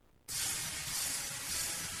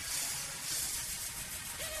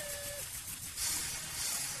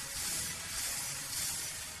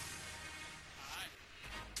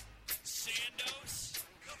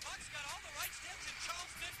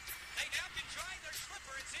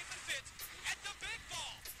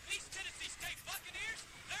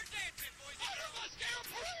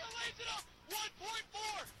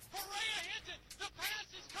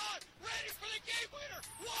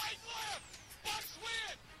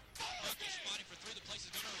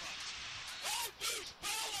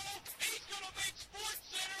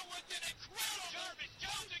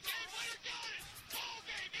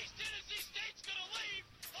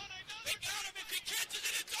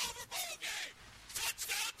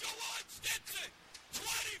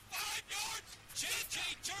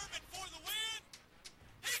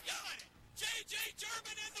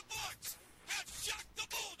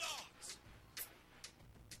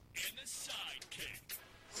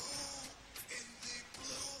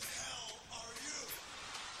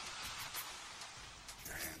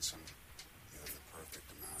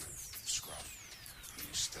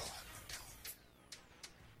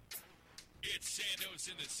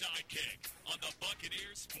and the Sidekick on the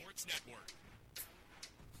Buccaneers Sports Network.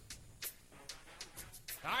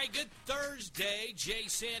 All right, good Thursday. Jay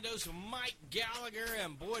Sandos, Mike Gallagher,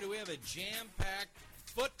 and boy, do we have a jam-packed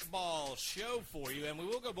football show for you. And we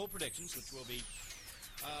will go bowl predictions, which will be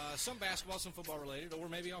some basketball, some football related, or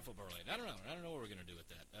maybe all football related. I don't know what we're going to do with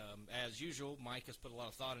that. As usual, Mike has put a lot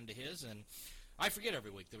of thought into his, and I forget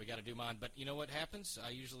every week that we got to do mine. But you know what happens? I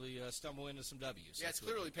usually stumble into some W's. Yeah, it's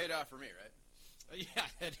clearly paid off for me, right?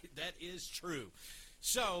 Yeah, that is true.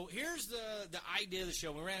 So here's the idea of the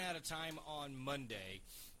show. We ran out of time on Monday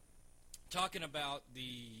talking about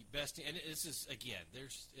the best team. And this is, again,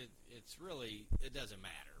 it's really, it doesn't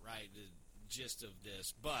matter, right, the gist of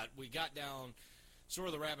this. But we got down sort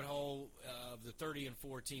of the rabbit hole of the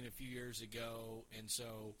 30-4 team a few years ago. And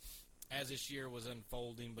so as this year was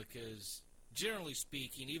unfolding, because generally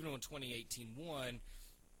speaking, even when 2018 won,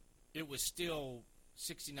 it was still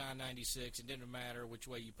 69-96. It didn't matter which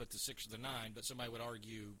way you put the 6 or the 9, but somebody would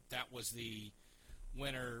argue that was the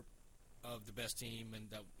winner of the best team and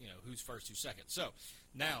who's first, who's second. So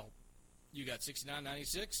now you got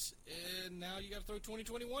 69-96, and now you got to throw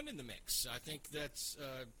 2021 in the mix. I think that's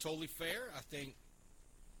totally fair. I think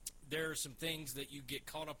there are some things that you get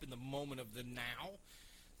caught up in the moment of the now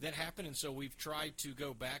that happen, and so we've tried to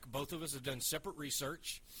go back. Both of us have done separate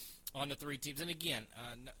research on the three teams. And again,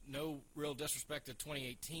 no real disrespect to the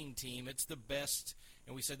 2018 team. It's the best,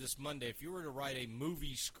 and we said this Monday, if you were to write a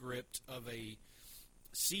movie script of a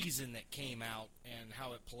season that came out and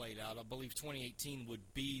how it played out, I believe 2018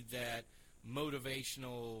 would be that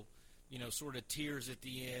motivational, sort of tears at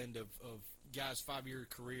the end of guys' 5-year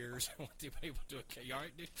careers. What they were able to do. Okay, you all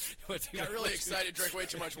right, dude? Got really excited, drank way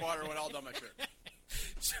too much water, and went all down my shirt.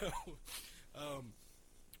 So,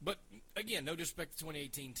 but again, no disrespect to the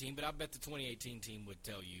 2018 team, but I bet the 2018 team would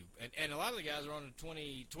tell you. And a lot of the guys are on the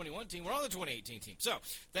 2021 team. We're on the 2018 team. So,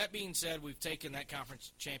 that being said, we've taken that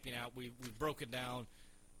conference champion out. We've broken down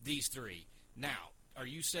these three. Now, are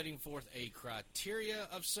you setting forth a criteria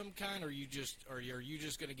of some kind, or are you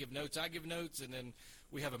just going to give notes? I give notes, and then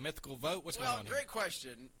we have a mythical vote? What's going on here? Great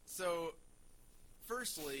question. So,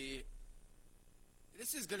 firstly,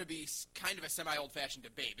 this is going to be kind of a semi-old-fashioned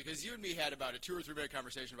debate, because you and me had about a 2 or 3 minute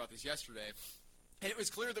conversation about this yesterday, and it was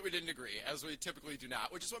clear that we didn't agree, as we typically do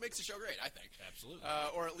not, which is what makes the show great, I think. Absolutely.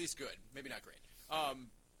 Or at least good. Maybe not great.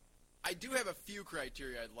 I do have a few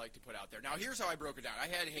criteria I'd like to put out there. Now, here's how I broke it down. I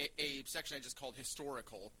had a section I just called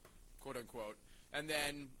historical, quote-unquote, and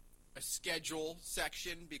then a schedule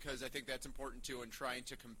section, because I think that's important, too, in trying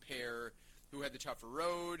to compare who had the tougher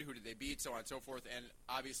road, who did they beat, so on and so forth, and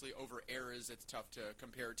obviously over eras it's tough to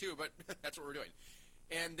compare, too, but that's what we're doing.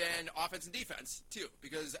 And then offense and defense, too,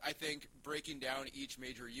 because I think breaking down each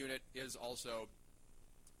major unit is also,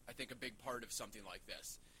 I think, a big part of something like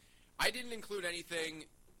this. I didn't include anything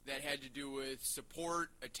that had to do with support,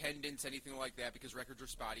 attendance, anything like that, because records are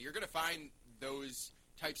spotty. You're going to find those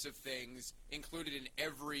types of things included in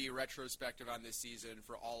every retrospective on this season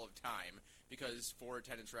for all of time, because 4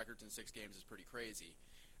 attendance records in 6 games is pretty crazy.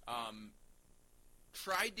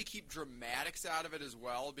 Tried to keep dramatics out of it as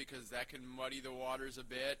well, because that can muddy the waters a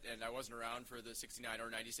bit, and I wasn't around for the 69 or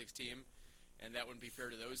 96 team, and that wouldn't be fair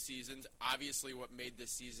to those seasons. Obviously, what made this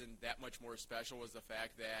season that much more special was the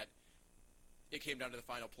fact that it came down to the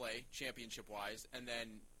final play, championship-wise, and then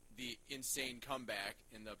the insane comeback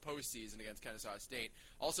in the postseason against Kennesaw State.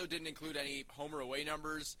 Also didn't include any home or away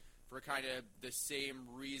numbers for kind of the same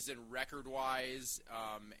reason record-wise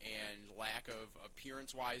and lack of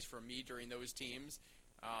appearance-wise for me during those teams.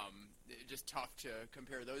 Just tough to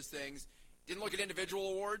compare those things. Didn't look at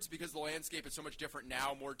individual awards because the landscape is so much different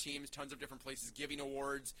now. More teams, tons of different places giving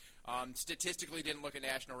awards. Statistically didn't look at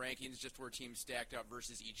national rankings, just where teams stacked up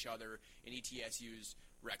versus each other in ETSU's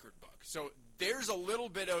record book. So there's a little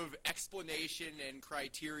bit of explanation and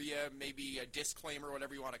criteria, maybe a disclaimer,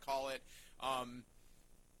 whatever you want to call it.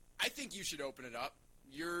 I think you should open it up.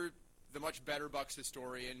 You're the much better Bucs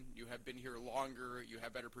historian. You have been here longer. You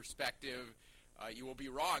have better perspective. You will be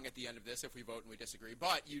wrong at the end of this if we vote and we disagree,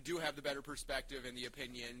 but you do have the better perspective and the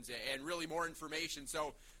opinions and really more information.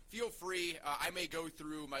 So feel free. I may go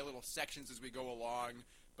through my little sections as we go along,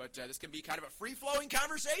 but this can be kind of a free-flowing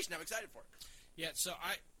conversation. I'm excited for it. Yeah, so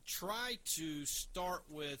I try to start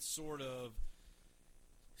with sort of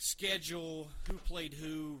schedule, who played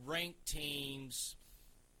who, ranked teams,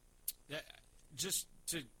 just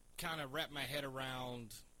to kind of wrap my head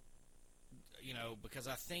around, because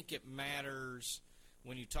I think it matters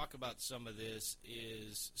when you talk about some of this,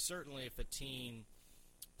 is certainly if a team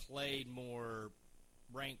played more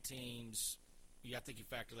ranked teams, I think you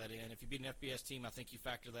factor that in. If you beat an FBS team, I think you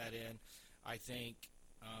factor that in. I think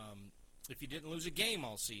If you didn't lose a game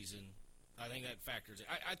all season, I think that factors in.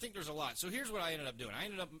 I think there's a lot. So here's what I ended up doing. I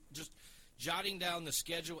ended up just jotting down the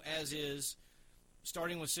schedule as is,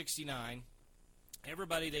 starting with 69,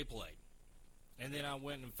 everybody they played. And then I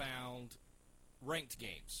went and found ranked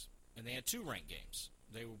games. And they had 2 ranked games.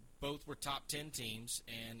 Both were top 10 teams,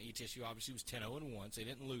 and ETSU obviously was 10-0-1, so they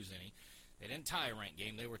didn't lose any. They didn't tie a ranked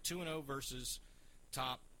game. They were 2-0 versus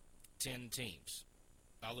top 10 teams.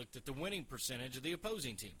 I looked at the winning percentage of the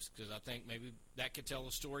opposing teams because I think maybe that could tell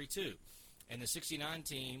a story too. And the 69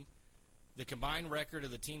 team, the combined record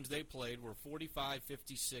of the teams they played were 45,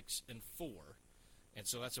 56, and 4. And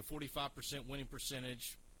so that's a 45% winning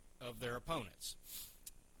percentage of their opponents.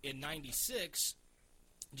 In 96,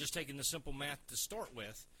 just taking the simple math to start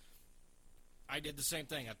with, I did the same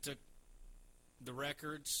thing. I took the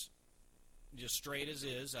records just straight as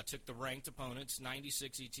is. I took the ranked opponents.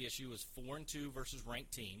 96 ETSU was 4-2 versus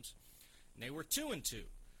ranked teams. And they were 2-2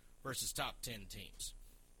 versus top 10 teams.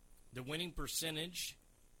 The winning percentage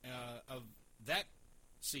of that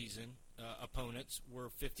season opponents were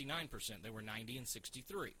 59%. They were 90 and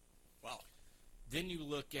 63. Wow. Then you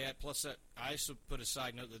look at, plus that, I also put a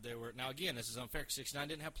side note that they were, now again, this is unfair, 69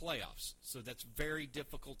 didn't have playoffs, so that's very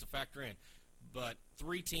difficult to factor in. But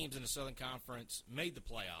 3 teams in the Southern Conference made the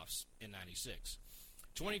playoffs in 96.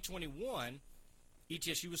 2021,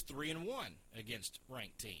 ETSU was 3-1 against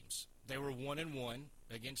ranked teams. They were 1-1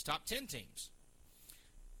 against top 10 teams.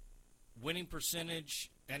 Winning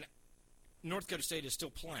percentage, and North Dakota State is still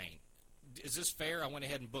playing. Is this fair? I went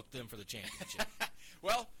ahead and booked them for the championship.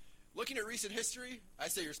 Well, looking at recent history, I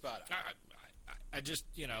say you're spot on. I just,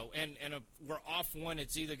 and if we're off one,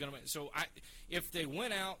 it's either going to – so if they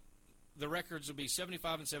win out, the records will be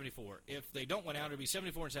 75 and 74. If they don't win out, it'll be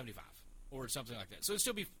 74 and 75 or something like that. So it'll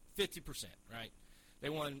still be 50%, right? They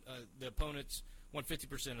won the opponents won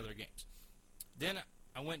 50% of their games. Then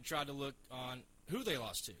I went and tried to look on who they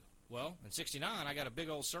lost to. Well, in 69, I got a big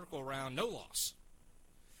old circle around no loss.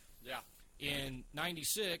 Yeah. In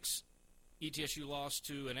 96, ETSU lost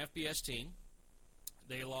to an FBS team.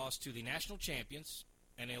 They lost to the national champions,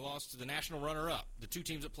 and they lost to the national runner-up, the 2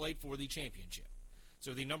 teams that played for the championship.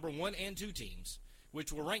 So the number 1 and 2 teams,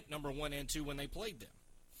 which were ranked number 1 and 2 when they played them.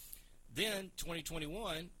 Then,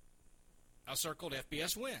 2021, I circled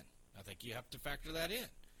FBS win. I think you have to factor that in.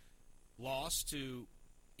 Lost to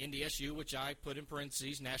NDSU, which I put in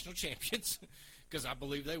parentheses, national champions, because I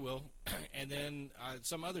believe they will. And then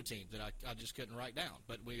some other team that I just couldn't write down.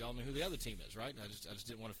 But we all know who the other team is, right? I just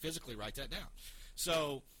didn't want to physically write that down.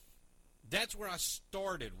 So that's where I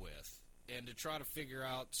started with, and to try to figure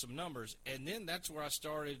out some numbers. And then that's where I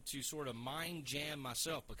started to sort of mind jam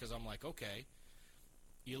myself, because I'm like, okay,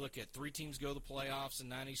 you look at 3 teams go to the playoffs in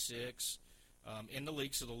 96 in the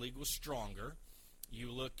league, so the league was stronger.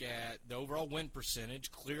 You look at the overall win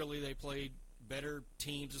percentage. Clearly they played better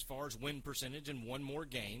teams as far as win percentage and won more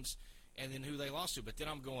games, and then who they lost to. But then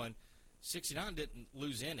I'm going, 69 didn't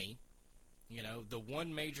lose any. The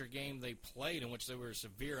one major game they played in which they were a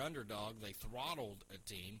severe underdog, they throttled a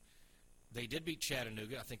team. They did beat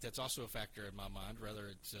Chattanooga. I think that's also a factor in my mind, whether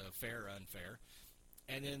it's fair or unfair.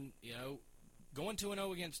 And then, going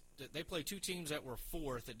 2-0 against, they played 2 teams that were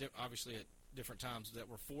 4th, obviously at different times, that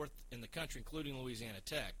were 4th in the country, including Louisiana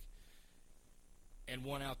Tech, and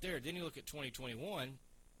won out there. Then you look at 2021,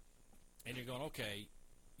 and you're going, okay,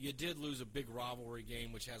 you did lose a big rivalry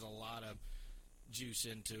game, which has a lot of juice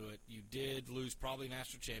into it. You did lose probably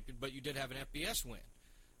national champion, but you did have an FBS win.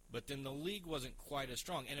 But then the league wasn't quite as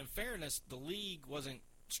strong. And in fairness, the league wasn't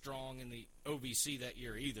strong in the OVC that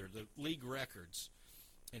year either. The league records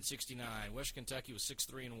in 69, Western Kentucky was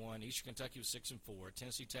 6-3-1, Eastern Kentucky was 6-4,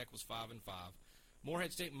 Tennessee Tech was 5-5,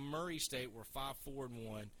 Morehead State and Murray State were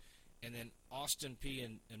 5-4-1, and then Austin P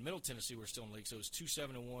and Middle Tennessee were still in the league, so it was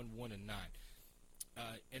 2-7-1, 1-9.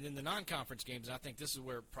 And then the non-conference games, and I think this is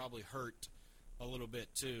where it probably hurt a little bit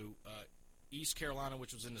too. East Carolina,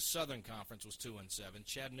 which was in the Southern Conference, was 2-7.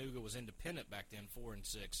 Chattanooga was independent back then,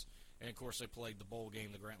 4-6. And of course, they played the bowl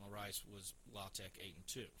game. The Grantland Rice was La Tech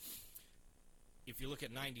 8-2. If you look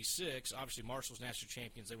at 96, obviously Marshall's national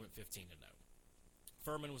champions. They went 15-0.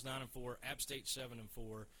 Furman was 9-4. App State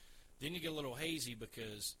 7-4. Then you get a little hazy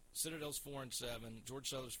because Citadel's 4-7.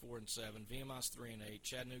 Georgia Southern's 4-7. VMI's 3-8.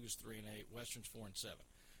 Chattanooga's 3-8. Western's 4-7.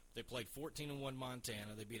 They played 14-1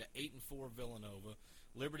 Montana. They beat an 8-4 Villanova.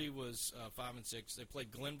 Liberty was 5-6. They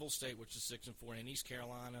played Glenville State, which is 6-4, and East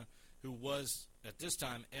Carolina, who was at this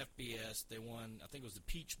time FBS. They won, I think it was the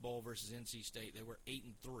Peach Bowl versus NC State. They were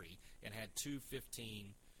 8-3 and had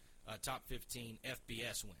top 15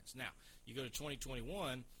 FBS wins. Now you go to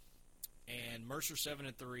 2021, and Mercer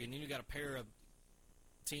 7-3, and then you got a pair of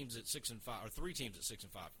teams at 6-5, or 3 teams at 6-5.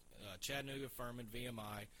 Chattanooga, Furman,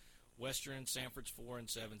 VMI, Western, Sanford's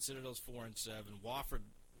 4-7, Citadel's 4-7, Wofford,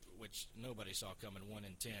 which nobody saw coming,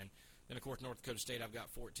 1-10. Then of course North Dakota State, I've got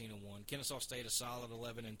 14-1. Kennesaw State, a solid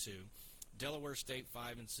 11-2. Delaware State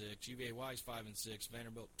 5-6. UVA-Wise 5-6.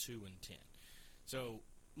 Vanderbilt 2-10. So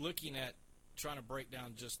looking at trying to break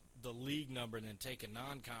down just the league number and then take a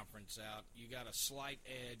non-conference out, you got a slight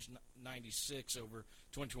edge, 96 over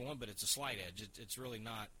 21, but it's a slight edge. It's really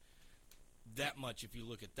not that much if you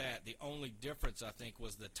look at that. The only difference, I think,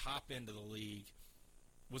 was the top end of the league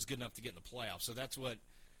was good enough to get in the playoffs. So that's what.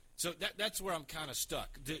 So that's where I'm kind of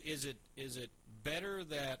stuck. Is it better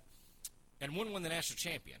that, and one won the national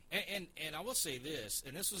champion? And I will say this,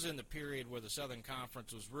 and this was in the period where the Southern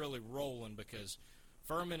Conference was really rolling because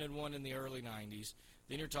Furman had won in the early 90s.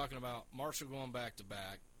 Then you're talking about Marshall going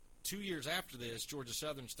back-to-back. 2 years after this, Georgia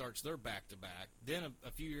Southern starts their back-to-back. Then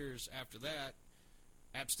a few years after that,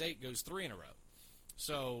 App State goes 3 in a row.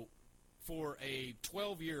 So for a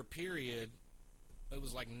 12-year period, it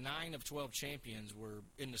was like 9 of 12 champions were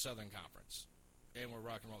in the Southern Conference and were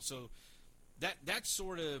rock and roll. So that's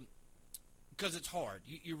sort of because it's hard.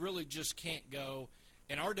 You really just can't go.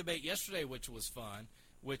 And our debate yesterday, which was fun,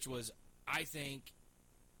 which was I think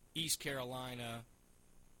East Carolina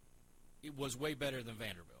it was way better than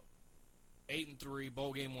Vanderbilt. 8-3,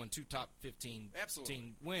 bowl game won 2 top 15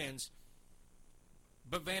 team wins.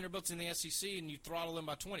 But Vanderbilt's in the SEC, and you throttle them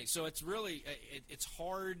by 20. So it's really it's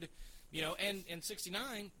hard, And in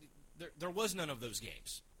 '69, there was none of those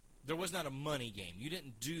games. There was not a money game. You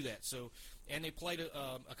didn't do that. So, and they played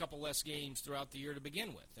a couple less games throughout the year to begin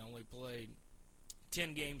with. They only played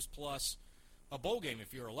 10 games plus a bowl game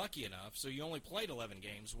if you were lucky enough. So you only played 11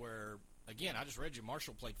 games. Where again, I just read you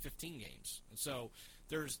Marshall played 15 games, and so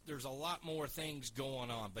there's a lot more things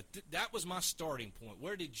going on. But that was my starting point.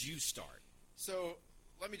 Where did you start? So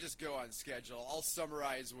let me just go on schedule. I'll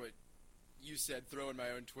summarize what you said, throw in my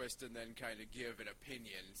own twist, and then kind of give an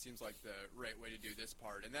opinion. It seems like the right way to do this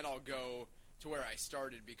part. And then I'll go to where I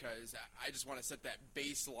started because I just want to set that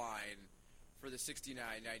baseline for the 69,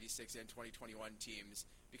 96, and 2021 teams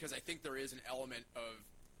because I think there is an element of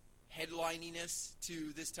headlininess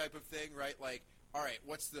to this type of thing, right? Like, all right,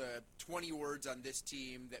 what's the 20 words on this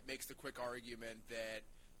team that makes the quick argument that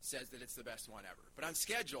says that it's the best one ever? But on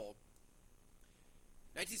schedule,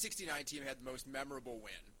 1969 team had the most memorable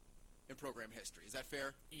win in program history. Is that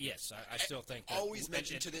fair? Yes, I still think that. Always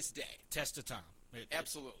mentioned to this day. Test of time.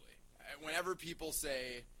 Absolutely. Whenever people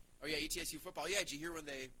say, oh, yeah, ETSU football, yeah, did you hear when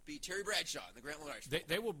they beat Terry Bradshaw in the Grantland Irish Bowl?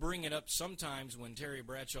 They will bring it up sometimes when Terry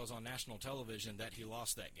Bradshaw's on national television that he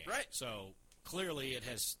lost that game. Right. So clearly it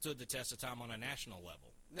has stood the test of time on a national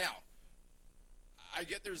level. Now, I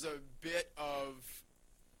get there's a bit of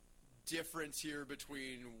difference here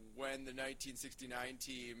between when the 1969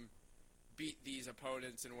 team beat these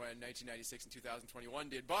opponents and when 1996 and 2021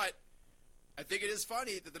 did, but I think it is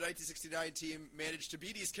funny that the 1969 team managed to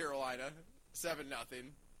beat East Carolina 7-0.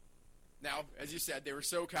 Now, as you said, they were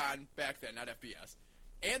SoCon back then, not FBS.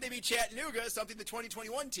 And they beat Chattanooga, something the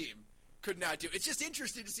 2021 team could not do. It's just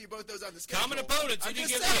interesting to see both those on the schedule. Common opponents, who do you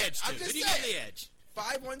give the edge to? Who do you give the edge?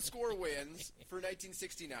 5-1 score wins for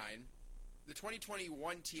 1969. The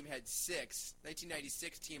 2021 team had 6.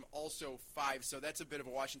 1996 team also 5. So that's a bit of a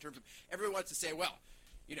wash in terms of everyone wants to say, well,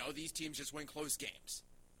 these teams just win close games.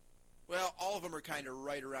 Well, all of them are kind of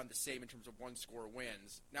right around the same in terms of one-score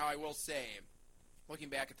wins. Now, I will say, looking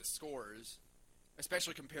back at the scores,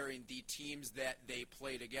 especially comparing the teams that they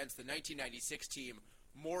played against, the 1996 team,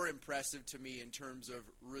 more impressive to me in terms of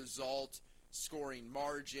result, scoring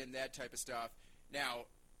margin, that type of stuff. Now,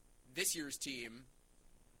 this year's team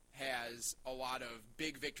has a lot of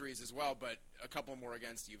big victories as well, but a couple more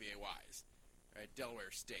against UVA-Wise. Right?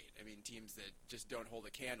 Delaware State. I mean, teams that just don't hold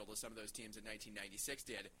a candle to some of those teams that 1996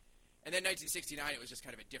 did. And then 1969, it was just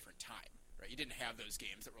kind of a different time. Right? You didn't have those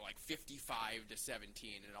games that were like 55-17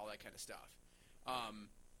 and all that kind of stuff.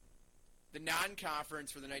 The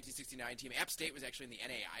non-conference for the 1969 team, App State was actually in the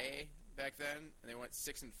NAIA back then, and they went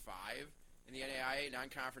 6-5 in the NAIA.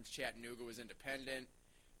 Non-conference Chattanooga was independent.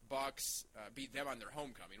 Bucks beat them on their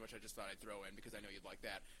homecoming, which I just thought I'd throw in because I know you'd like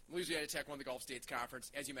that. Louisiana Tech won the Gulf States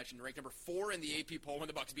Conference, as you mentioned, ranked number 4 in the AP poll when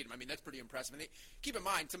the Bucks beat them. I mean, that's pretty impressive. And keep in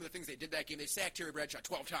mind, some of the things they did that game, they sacked Terry Bradshaw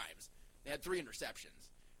 12 times. They had 3 interceptions.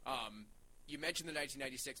 You mentioned the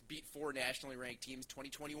 1996 beat 4 nationally ranked teams.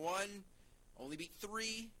 2021 only beat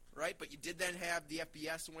 3, right? But you did then have the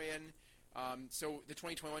FBS win. So the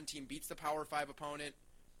 2021 team beats the Power 5 opponent.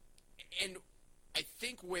 And I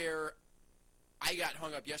think where I got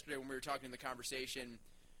hung up yesterday when we were talking in the conversation,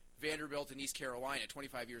 Vanderbilt and East Carolina,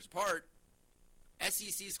 25 years apart,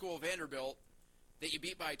 SEC school Vanderbilt that you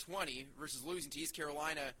beat by 20 versus losing to East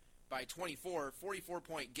Carolina by 24,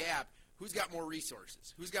 44-point gap. Who's got more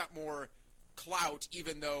resources? Who's got more clout,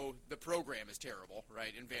 even though the program is terrible,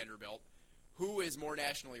 right, in Vanderbilt? Who is more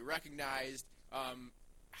nationally recognized?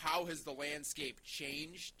 How has the landscape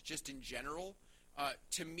changed just in general?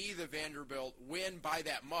 To me, the Vanderbilt win by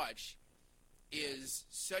that much is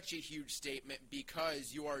such a huge statement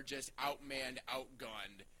because you are just outmanned,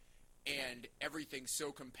 outgunned, and everything's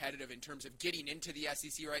so competitive in terms of getting into the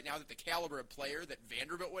SEC right now that the caliber of player that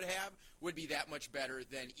Vanderbilt would have would be that much better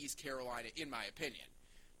than East Carolina, in my opinion.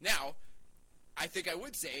 Now, I think I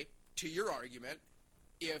would say, to your argument,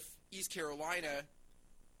 if East Carolina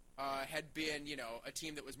had been, a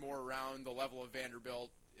team that was more around the level of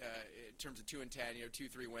Vanderbilt in terms of 2-10,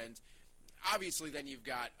 2-3 wins, obviously then you've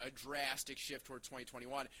got a drastic shift towards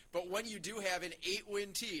 2021. But when you do have an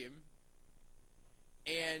 8-win team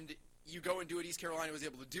and you go and do what East Carolina was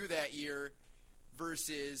able to do that year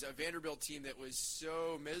versus a Vanderbilt team that was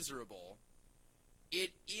so miserable, it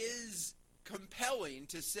is compelling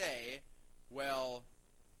to say, well,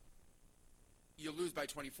 you lose by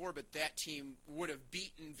 24, but that team would have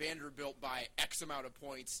beaten Vanderbilt by X amount of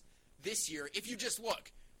points this year if you just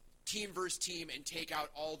look team versus team and take out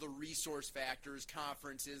all the resource factors,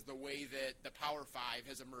 conferences, the way that the Power 5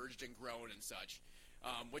 has emerged and grown and such,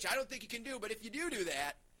 which I don't think you can do. But if you do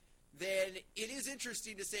that, then it is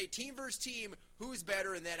interesting to say team versus team, who's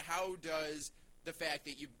better, and then how does the fact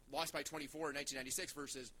that you lost by 24 in 1996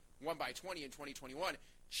 versus won by 20 in 2021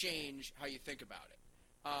 change how you think about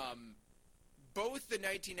it? Both the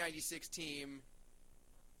 1996 team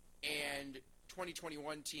and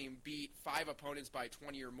 2021 team beat 5 opponents by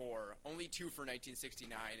 20 or more, only 2 for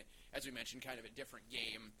 1969, as we mentioned, kind of a different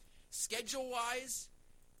game. Schedule-wise,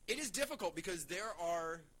 it is difficult because there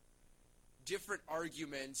are different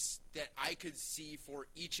arguments that I could see for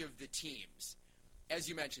each of the teams. As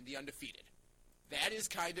you mentioned, the undefeated. That is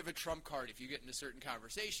kind of a trump card if you get into certain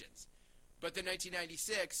conversations. But the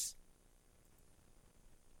 1996,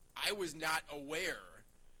 I was not aware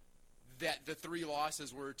that the 3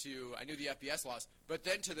 losses were to, I knew the FBS loss, but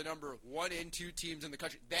then to the number 1 and 2 teams in the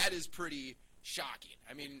country. That is pretty shocking.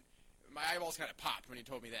 I mean, my eyeballs kind of popped when he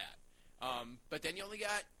told me that. But then you only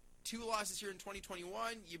got 2 losses here in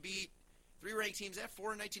 2021. You beat 3 ranked teams at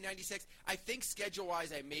 4 in 1996. I think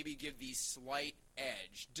schedule-wise I maybe give the slight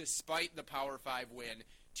edge, despite the Power 5 win,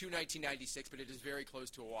 to 1996, but it is very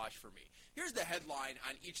close to a wash for me. Here's the headline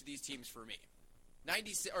on each of these teams for me.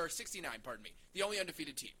 69, the only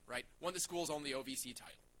undefeated team, right? Won the school's only OVC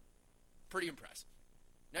title. Pretty impressive.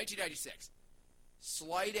 1996,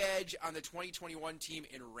 slight edge on the 2021 team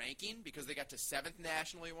in ranking because they got to 7th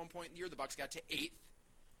nationally at one point in the year. The Bucks got to 8th.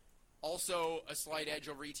 Also, a slight edge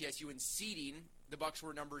over ETSU in seeding. The Bucks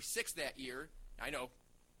were number 6 that year. I know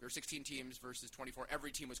there were 16 teams versus 24.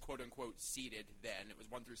 Every team was quote unquote seeded then. It was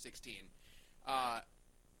 1 through 16.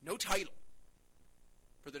 No title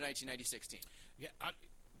for the 1996 team. Yeah,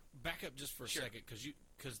 back up just for a second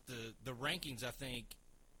because the rankings, I think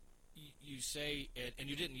you say it, and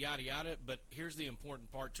you didn't yada yada, but here's the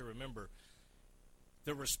important part to remember.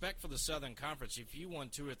 The respect for the Southern Conference, if you won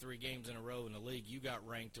 2 or 3 games in a row in the league, you got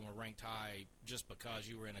ranked and were ranked high just because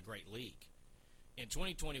you were in a great league. In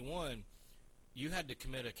 2021, you had to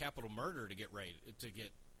commit a capital murder to get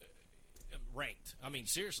ranked. I mean,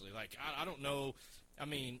 seriously, I don't know. I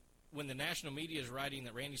mean, when the national media is writing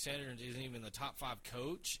that Randy Sanders isn't even the top 5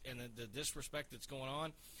 coach and the disrespect that's going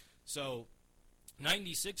on. So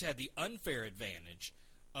 96 had the unfair advantage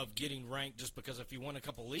of getting ranked just because if you won a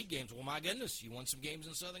couple league games, well, my goodness, you won some games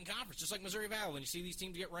in Southern Conference, just like Missouri Valley. When you see these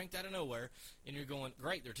teams get ranked out of nowhere, and you're going,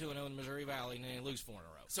 great, they're 2-0 in Missouri Valley, and then they lose 4 in a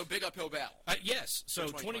row. So big uphill battle. Yes. So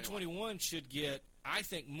 2021 should get, I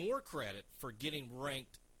think, more credit for getting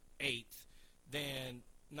ranked 8th than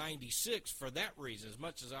 96 for that reason. As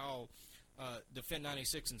much as I'll defend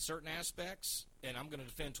 96 in certain aspects, and I'm going to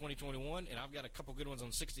defend 2021, and I've got a couple good ones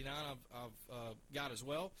on 69 I've got as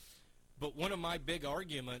well. But one of my big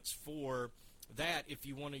arguments for that, if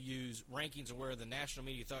you want to use rankings of where the national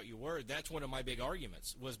media thought you were, that's one of my big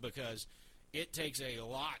arguments, was because it takes a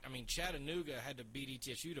lot. I mean, Chattanooga had to beat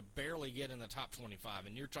ETSU to barely get in the top 25,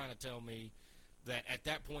 and you're trying to tell me that at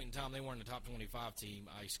that point in time they weren't a top 25 team.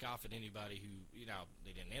 I scoff at anybody who,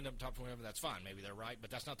 they didn't end up top 25. That's fine. Maybe they're right,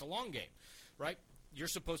 but that's not the long game, right? You're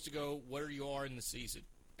supposed to go where you are in the season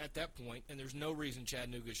at that point, and there's no reason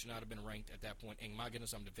Chattanooga should not have been ranked at that point. And my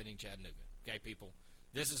goodness, I'm defending Chattanooga. Okay, people,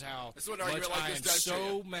 this is how much I am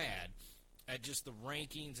so mad at just the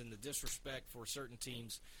rankings and the disrespect for certain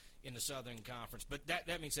teams in the Southern Conference. But that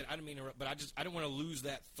being said, I don't mean to interrupt, but I don't want to lose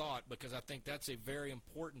that thought because I think that's a very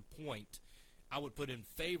important point I would put in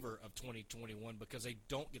favor of 2021 because they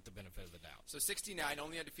don't get the benefit of the doubt. So 69,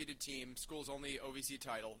 only undefeated team, school's only OVC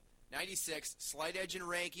title. 96, slight edge in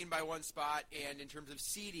ranking by one spot, and in terms of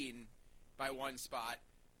seeding by one spot.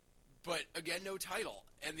 But, again, no title.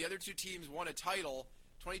 And the other two teams won a title.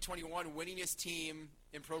 2021, winningest team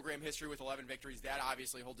in program history with 11 victories. That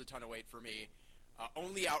obviously holds a ton of weight for me.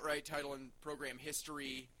 Only outright title in program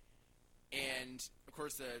history. And, of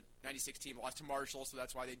course, the 96 team lost to Marshall, so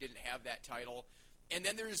that's why they didn't have that title. And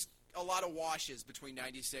then there's a lot of washes between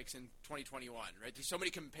 96 and 2021, right? There's so many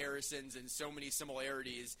comparisons and so many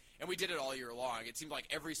similarities, and we did it all year long. It seemed like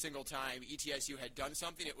every single time ETSU had done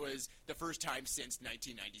something, it was the first time since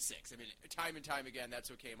 1996. I mean, time and time again, that's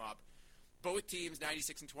what came up. Both teams,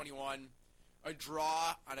 96 and 21, a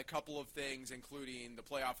draw on a couple of things, including the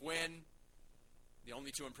playoff win, the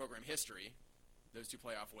only two in program history, those two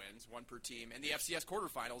playoff wins, one per team, and the FCS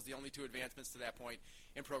quarterfinals, the only two advancements to that point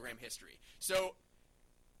in program history. So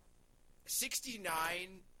 69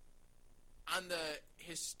 on the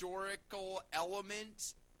historical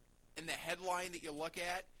element and the headline that you look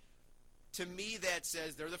at, to me that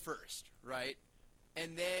says they're the first, right?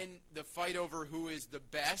 And then the fight over who is the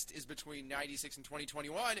best is between 96 and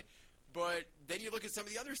 2021. But then you look at some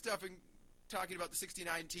of the other stuff and talking about the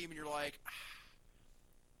 69 team, and you're like,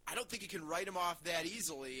 I don't think you can write them off that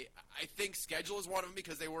easily. I think schedule is one of them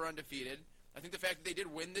because they were undefeated. I think the fact that they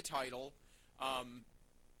did win the title,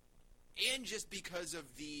 and just because of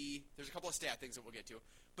there's a couple of stat things that we'll get to,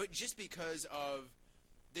 but just because of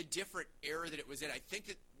the different era that it was in, I think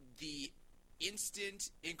that the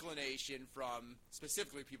instant inclination from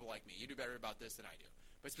specifically people like me, you do better about this than I do,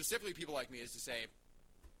 but specifically people like me is to say,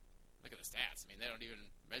 look at the stats. I mean, they don't even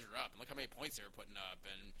measure up. And look how many points they were putting up.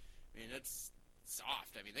 And, I mean, it's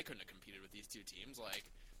soft. I mean, they couldn't have competed with these two teams. Like,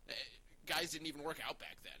 guys didn't even work out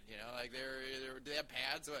back then. You know, like they have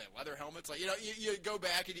pads, leather helmets. Like, you know, you go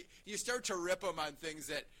back and you start to rip them on things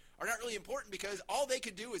that are not really important because all they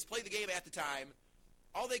could do is play the game at the time.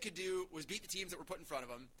 All they could do was beat the teams that were put in front of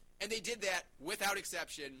them. And they did that without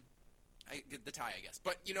exception. The tie, I guess.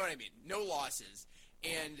 But you know what I mean. No losses.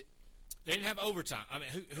 And they didn't have overtime. I mean,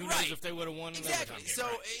 who right. knows if they would have won an exactly. overtime game. So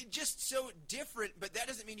right. Just so different, but that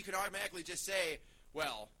doesn't mean you can automatically just say,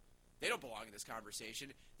 well, they don't belong in this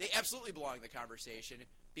conversation. They absolutely belong in the conversation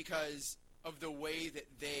because of the way that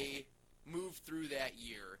they moved through that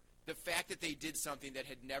year. The fact that they did something that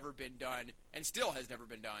had never been done and still has never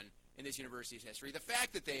been done in this university's history. The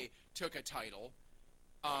fact that they took a title,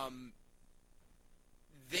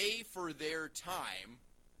 they, for their time,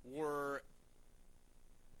 were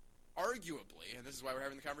arguably, and this is why we're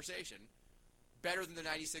having the conversation, better than the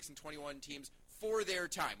 96 and 21 teams for their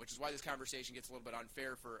time, which is why this conversation gets a little bit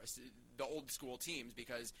unfair for the old school teams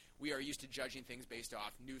because we are used to judging things based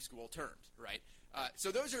off new school terms, right?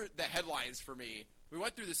 So those are the headlines for me. We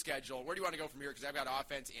went through the schedule. Where do you want to go from here? Because I've got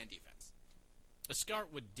offense and defense. Let's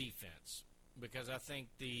start with defense because I think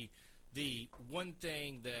the one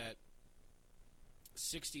thing that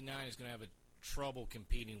 69 is going to have trouble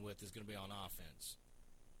competing with is going to be on offense.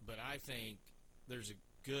 But I think there's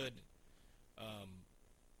a good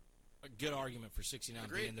argument for 69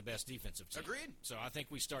 Agreed. being the best defensive team. Agreed. So I think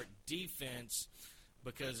we start defense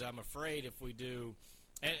because I'm afraid if we do,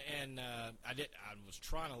 and I was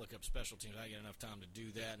trying to look up special teams. I didn't get enough time to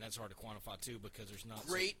do that, and that's hard to quantify too because there's not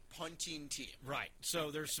great punting team. Right. So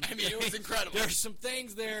there's some. I mean, it was incredible. There's some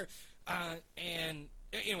things there, and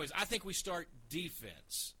anyways, I think we start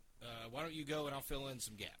defense. Why don't you go and I'll fill in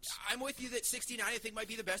some gaps? I'm with you that 69, I think, might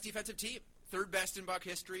be the best defensive team. Third best in Buck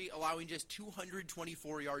history, allowing just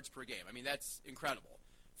 224 yards per game. I mean, that's incredible.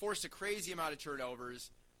 Forced a crazy amount of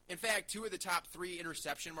turnovers. In fact, 2 of the top 3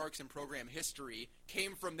 interception marks in program history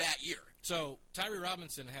came from that year. So Tyree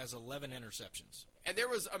Robinson has 11 interceptions. And there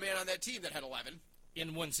was a man on that team that had 11.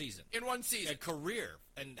 In one season. In one season. A career.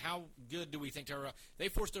 And how good do we think Tyree Robinson? They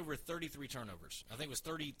forced over 33 turnovers. I think it was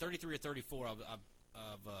 33 or 34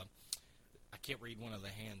 I can't read one of the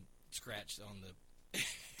hand scratched on the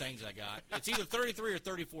things I got. It's either 33 or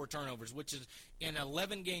 34 turnovers, which is an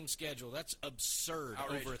 11-game schedule. That's absurd.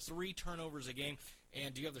 Outrageous. Over 3 turnovers a game.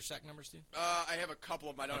 And do you have their sack numbers, Steve? I have a couple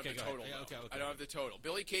of them. I don't have the total. Yeah, okay. I don't have the total.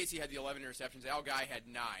 Billy Casey had the 11 interceptions. Al Guy had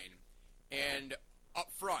 9. And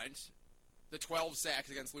up front, the 12 sacks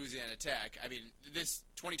against Louisiana Tech. I mean, this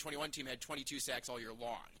 2021 team had 22 sacks all year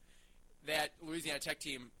long. That Louisiana Tech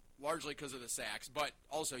team, largely because of the sacks, but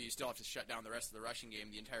also you still have to shut down the rest of the rushing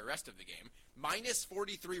game, the entire rest of the game. Minus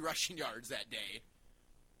 43 rushing yards that day,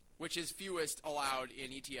 which is fewest allowed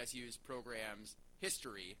in ETSU's program's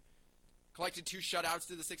history. Collected 2 shutouts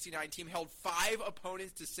to the 69 team, held 5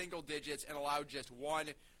 opponents to single digits, and allowed just 1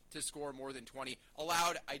 to score more than 20.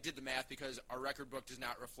 Allowed, I did the math because our record book does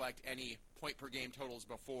not reflect any point-per-game totals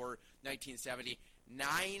before 1970.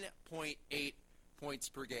 9.8 points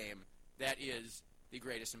per game. That is the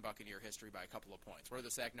greatest in Buccaneer history by a couple of points. What are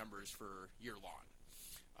the sack numbers for year-long?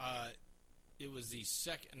 It was the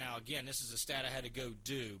second. Now, again, this is a stat I had to go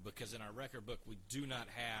do because in our record book we do not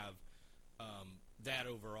have that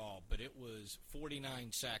overall, but it was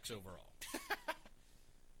 49 sacks overall.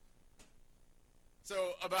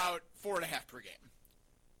 So about 4.5 per game.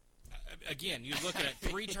 Again, you're looking at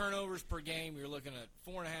 3 turnovers per game. You're looking at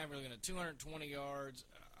 4.5. You're looking at 220 yards.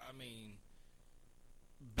 I mean,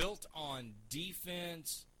 built on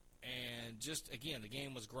defense and just, again, the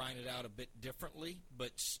game was grinded out a bit differently,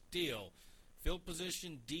 but still, field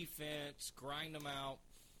position, defense, grind them out.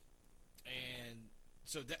 And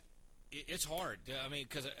so that it's hard. I mean,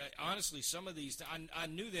 because honestly, some of these, I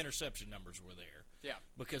knew the interception numbers were there. Yeah.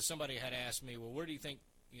 Because somebody had asked me, well, where do you think,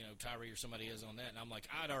 Tyree or somebody is on that? And I'm like,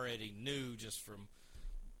 I'd already knew just from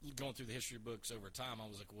going through the history books over time. I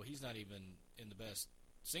was like, well, he's not even in the best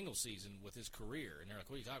single season with his career. And they're like,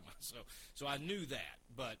 what are you talking about? So I knew that.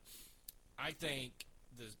 But I think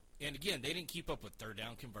and again, they didn't keep up with third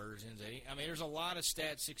down conversions. There's a lot of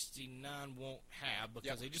stats 69 won't have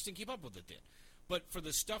because they just didn't keep up with it then. But for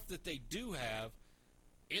the stuff that they do have,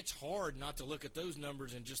 it's hard not to look at those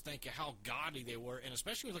numbers and just think of how gaudy they were, and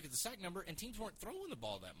especially when you look at the sack number, and teams weren't throwing the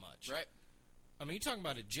ball that much. Right. I mean, you're talking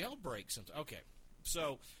about a jailbreak. Okay,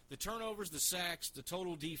 so the turnovers, the sacks, the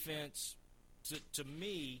total defense, to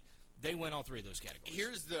me, they win all 3 of those categories.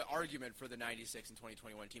 Here's the argument for the 96 and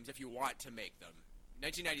 2021 teams, if you want to make them.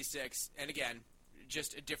 1996, and again,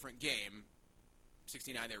 just a different game.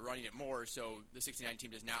 69, they're running it more, so the 69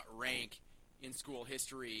 team does not rank in school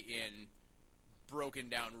history in broken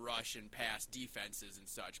down rush and pass defenses and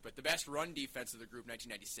such. But the best run defense of the group,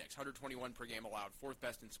 1996, 121 per game allowed, 4th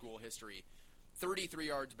best in school history, 33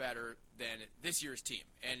 yards better than this year's team.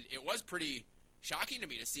 And it was pretty shocking to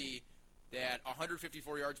me to see that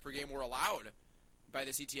 154 yards per game were allowed by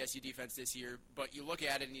the CTSU defense this year. But you look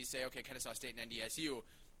at it and you say, okay, Kennesaw State and NDSU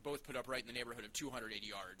both put up right in the neighborhood of 280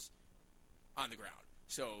 yards on the ground.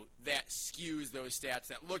 So that skews those stats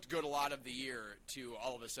that looked good a lot of the year to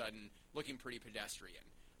all of a sudden looking pretty pedestrian.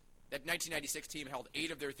 That 1996 team held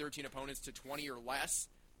 8 of their 13 opponents to 20 or less,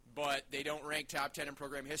 but they don't rank top 10 in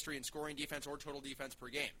program history in scoring defense or total defense per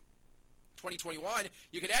game. 2021,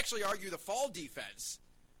 you could actually argue the fall defense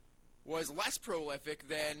was less prolific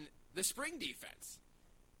than the spring defense,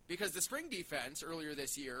 because the spring defense earlier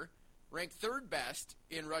this year ranked 3rd best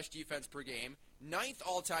in rush defense per game, 9th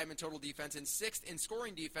all-time in total defense, and 6th in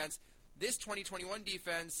scoring defense. This 2021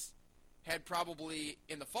 defense had probably,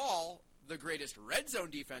 in the fall, the greatest red zone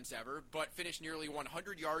defense ever, but finished nearly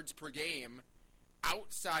 100 yards per game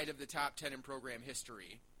outside of the top 10 in program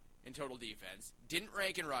history in total defense. Didn't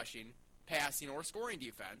rank in rushing, passing, or scoring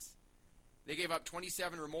defense. They gave up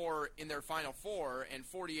 27 or more in their Final Four and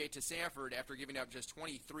 48 to Samford after giving up just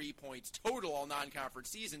 23 points total all non-conference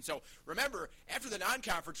season. So remember, after the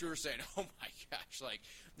non-conference, we were saying, oh my gosh,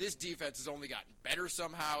 this defense has only gotten better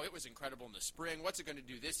somehow. It was incredible in the spring. What's it going to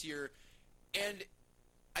do this year? And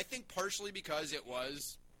I think partially because it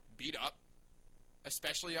was beat up,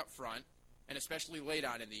 especially up front, and especially late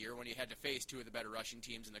on in the year when you had to face 2 of the better rushing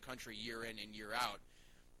teams in the country year in and year out.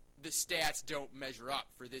 The stats don't measure up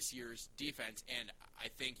for this year's defense, and I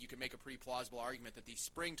think you can make a pretty plausible argument that the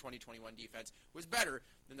spring 2021 defense was better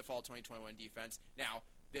than the fall 2021 defense. Now,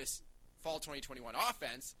 this fall 2021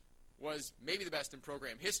 offense was maybe the best in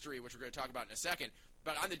program history, which we're going to talk about in a second.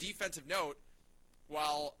 But on the defensive note,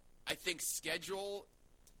 while I think schedule,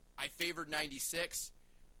 I favored 96.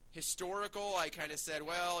 Historical, I kind of said,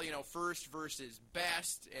 well, first versus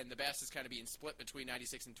best, and the best is kind of being split between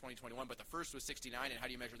 96 and 2021, but the first was 69, and how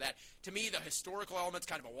do you measure that? To me, the historical element's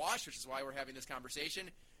kind of a wash, which is why we're having this conversation.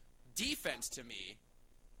 Defense, to me,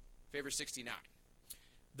 favors 69.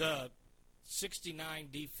 The 69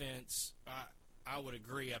 defense, I would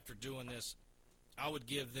agree after doing this. I would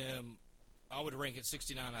rank it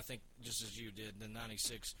 69, I think, just as you did, then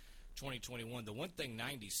 96, 2021. The one thing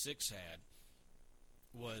 96 had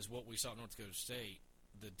was what we saw at North Dakota State,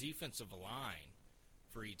 the defensive line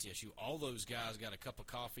for ETSU. All those guys got a cup of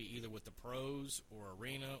coffee either with the pros or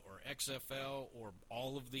arena or XFL or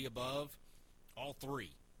all of the above, all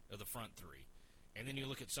 3 of the front 3. And then you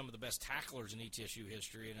look at some of the best tacklers in ETSU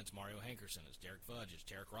history, and it's Mario Hankerson, it's Derek Fudge, it's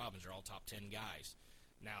Tarek Robbins. They're all top 10 guys.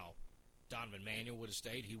 Now, Donovan Manuel would have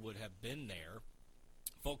stayed. He would have been there.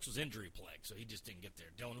 Folks was injury plagued, so he just didn't get there.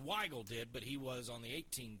 Dylan Weigel did, but he was on the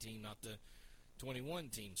 18 team, not the 21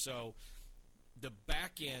 team. So the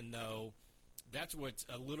back end, though, that's what's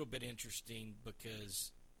a little bit interesting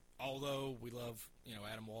because although we love,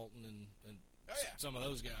 Adam Walton and Oh, yeah. some of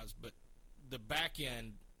those guys, but the back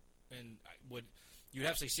end, and you'd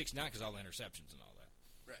have to say 69 because all the interceptions and all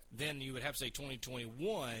that. Right. Then you would have to say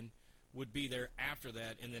 2021 would be there after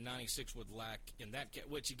that, and then 96 would lack in that,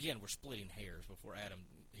 which, again, we're splitting hairs before Adam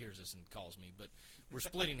hears this and calls me, but we're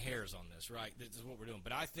splitting hairs on this, right? This is what we're doing.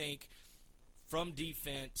 But I think from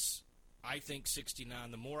defense, I think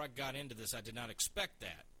 69, the more I got into this, I did not expect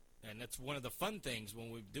that. And that's one of the fun things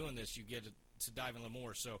when we're doing this, you get to dive in a little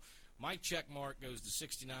more. So my check mark goes to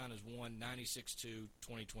 69 as 1, 96 2,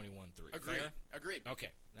 2021 3. Agreed. Fair? Agreed. Okay,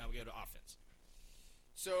 now we go to offense.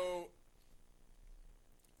 So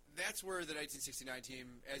that's where the 1969 team,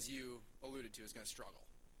 as you alluded to, is going to struggle.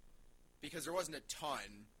 Because there wasn't a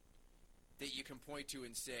ton that you can point to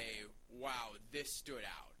and say, wow, this stood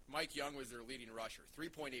out. Mike Young was their leading rusher,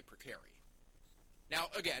 3.8 per carry. Now,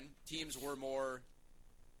 again, teams were more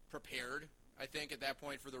prepared, I think, at that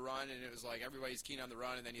point for the run, and it was like everybody's keen on the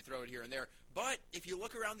run, and then you throw it here and there. But if you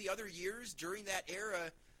look around the other years during that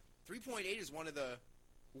era, 3.8 is one of the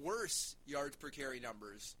worst yards per carry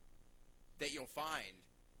numbers that you'll find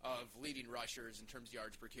of leading rushers in terms of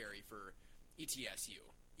yards per carry for ETSU.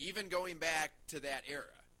 Even going back to that era,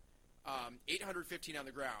 815 on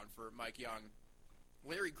the ground for Mike Young.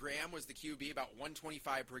 Larry Graham was the QB, about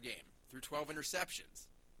 125 per game, through 12 interceptions.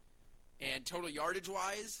 And total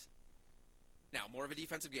yardage-wise, now, more of a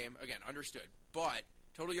defensive game, again, understood. But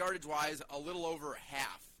total yardage-wise, a little over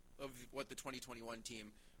half of what the 2021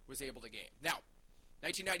 team was able to gain. Now,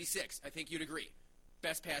 1996, I think you'd agree,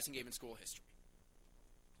 best passing game in school history.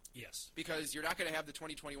 Yes. Because you're not going to have the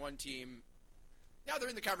 2021 team, now they're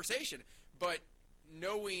in the conversation, but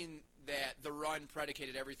knowing that the run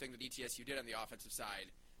predicated everything that ETSU did on the offensive side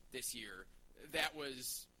this year, that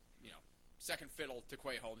was, second fiddle to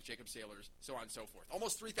Quay Holmes, Jacob Sailors, so on and so forth.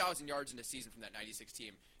 Almost 3,000 yards in a season from that 96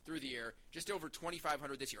 team through the air, just over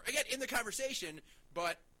 2,500 this year. Again, in the conversation,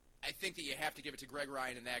 but I think that you have to give it to Greg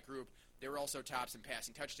Ryan and that group. They were also tops in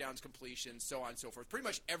passing touchdowns, completions, so on and so forth. Pretty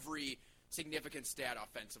much every significant stat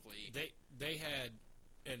offensively. They had,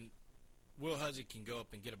 and Will Huzzy can go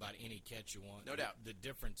up and get about any catch you want. No doubt. The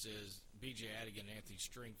difference is B.J. Adigan and Anthony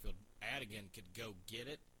Stringfield. Adigan could go get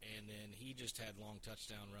it, and then he just had long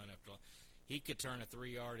touchdown run after. He could turn a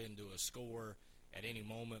 3-yard into a score at any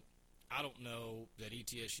moment. I don't know that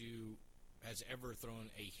ETSU has ever thrown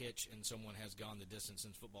a hitch and someone has gone the distance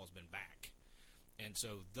since football's been back. And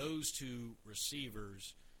so those two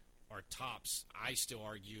receivers are tops, I still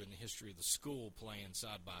argue, in the history of the school playing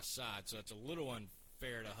side by side. So it's a little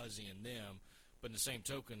unfair to Huzzy and them. But in the same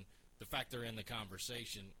token, the fact they're in the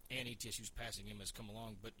conversation and ETSU's passing game has come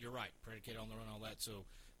along. But you're right, predicated on the run, all that. So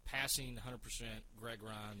passing 100%, Greg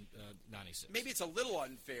Ryan, 96. Maybe it's a little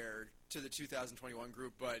unfair to the 2021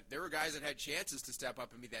 group, but there were guys that had chances to step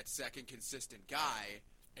up and be that second consistent guy.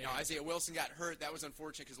 Now, Isaiah Wilson got hurt. That was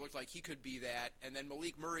unfortunate because it looked like he could be that. And then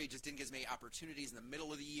Malik Murray just didn't get as many opportunities in the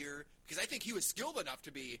middle of the year because I think he was skilled enough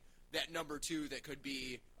to be that number 2 that could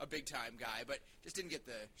be a big-time guy, but just didn't get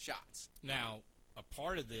the shots. Now, a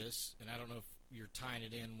part of this, and I don't know if you're tying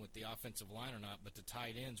it in with the offensive line or not, but the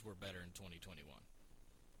tight ends were better in 2021.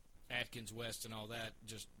 Atkins, West, and all that,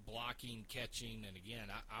 just blocking, catching, and again,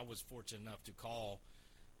 I was fortunate enough to call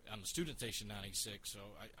on the Student Station 96, so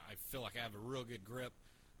I feel like I have a real good grip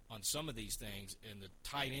on some of these things, and the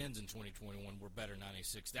tight ends in 2021 were better in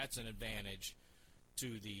 96. That's an advantage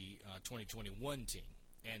to the 2021 team.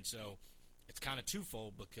 And so it's kind of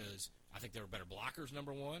twofold because I think they were better blockers,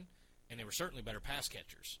 number one, and they were certainly better pass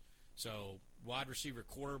catchers. So wide receiver,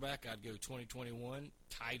 quarterback, I'd go 2021.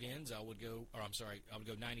 Tight ends, I would go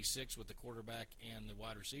 96 with the quarterback and the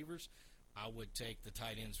wide receivers. I would take the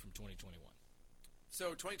tight ends from 2021.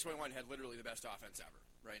 So 2021 had literally the best offense ever.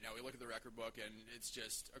 Right now, we look at the record book, and it's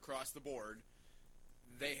just across the board.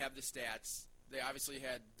 They have the stats. They obviously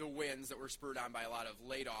had the wins that were spurred on by a lot of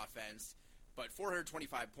late offense, but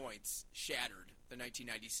 425 points shattered the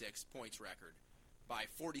 1996 points record by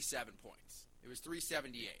 47 points. It was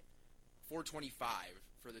 378, 425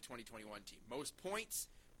 for the 2021 team. Most points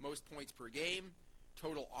per game,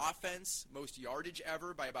 total offense, most yardage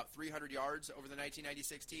ever by about 300 yards over the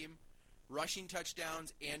 1996 team, rushing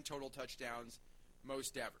touchdowns and total touchdowns,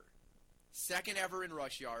 most ever. Second ever in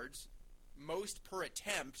rush yards, most per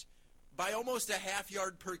attempt by almost a half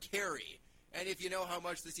yard per carry. And if you know how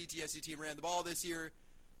much this ETSU team ran the ball this year,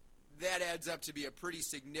 that adds up to be a pretty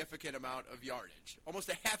significant amount of yardage. Almost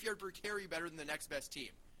a half yard per carry better than the next best team.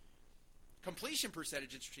 Completion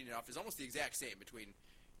percentage, interesting enough, is almost the exact same between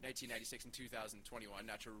 1996 and 2021.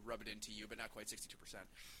 Not to rub it into you, but not quite 62%.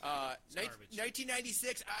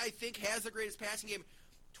 1996, I think, has the greatest passing game.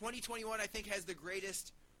 2021, I think, has the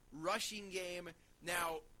greatest rushing game.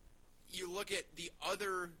 Now, you look at the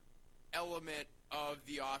other element of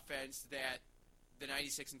the offense that the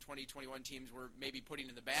 96 and 2021 teams were maybe putting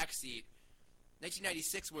in the backseat.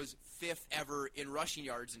 1996 was 5th ever in rushing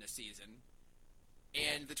yards in a season,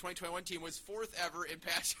 and the 2021 team was 4th ever in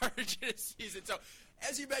pass yardage in a season. So,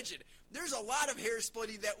 as you mentioned, there's a lot of hair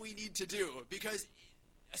splitting that we need to do because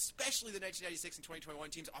especially the 1996 and 2021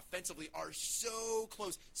 teams offensively are so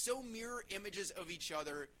close, so mirror images of each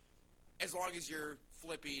other as long as you're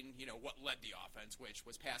flipping, what led the offense, which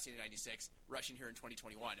was passing in 96, rushing here in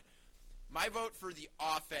 2021. My vote for the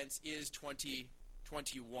offense is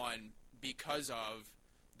 2021 because of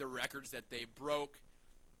the records that they broke,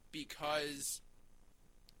 because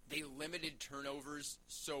they limited turnovers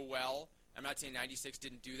so well. I'm not saying 96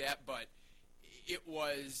 didn't do that, but it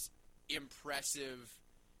was impressive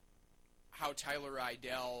how Tyler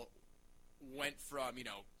Rydell went from,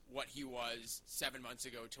 what he was 7 months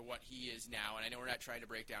ago to what he is now. And I know we're not trying to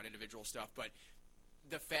break down individual stuff, but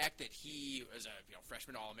the fact that he was a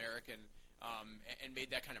freshman All-American and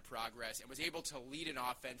made that kind of progress and was able to lead an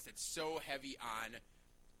offense that's so heavy on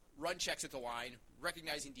run checks at the line,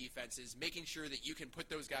 recognizing defenses, making sure that you can put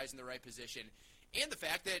those guys in the right position, and the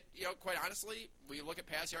fact that, quite honestly, when you look at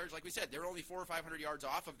pass yards, like we said, they're only 400 or 500 yards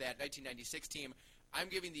off of that 1996 team. I'm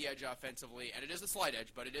giving the edge offensively, and it is a slight edge,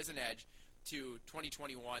 but it is an edge to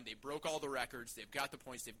 2021. They broke all the records. They've got the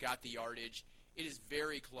points. They've got the yardage. It is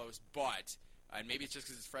very close, but, and maybe it's just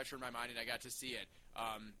because it's fresher in my mind and I got to see it,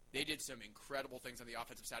 they did some incredible things on the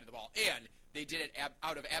offensive side of the ball, and they did it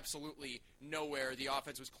out of absolutely nowhere. The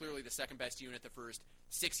offense was clearly the second-best unit the first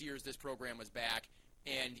 6 years this program was back,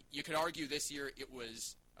 and you could argue this year it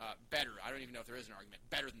was better. I don't even know if there is an argument.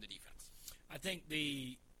 Better than the defense. I think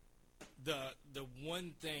the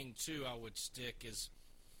one thing, too, I would stick is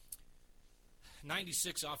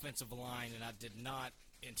 96 offensive line, and I did not,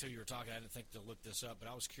 until you were talking, I didn't think to look this up, but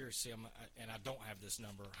I was curious to see, and I don't have this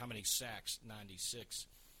number, how many sacks 96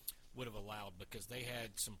 would have allowed, because they had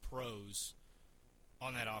some pros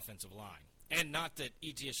on that offensive line. And not that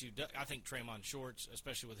ETSU, I think Tremont Shorts,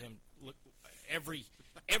 especially with him, look,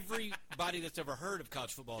 everybody that's ever heard of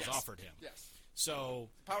college football has offered him. Yes. So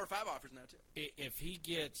Power 5 offers now, too. If he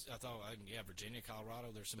gets, Virginia, Colorado,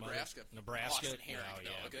 there's some Nebraska. Nebraska. Austin Herring,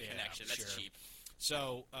 a good connection. That's cheap.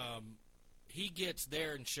 So he gets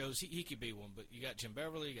there and shows he could be one. But you got Jim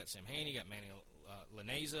Beverly, you got Sam Haney, you got Manny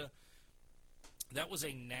Laneza. That was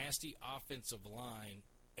a nasty offensive line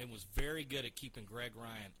and was very good at keeping Greg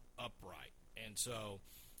Ryan upright. And so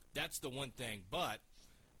that's the one thing. But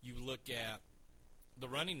you look at the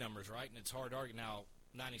running numbers, right, and it's hard to argue. Now,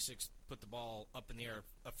 96 put the ball up in the air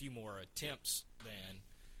a few more attempts than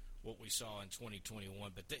what we saw in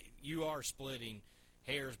 2021. But you are splitting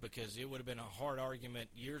hairs because it would have been a hard argument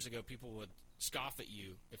years ago. People would scoff at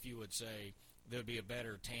you if you would say there would be a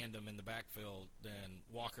better tandem in the backfield than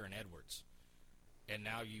Walker and Edwards. And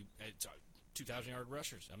now it's 2,000-yard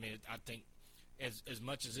rushers. I mean, I think as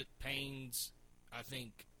much as it pains, I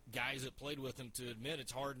think, guys that played with him to admit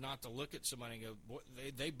it's hard not to look at somebody and go, boy,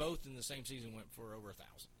 they both in the same season went for over 1,000.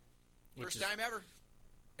 First time ever.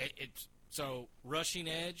 So rushing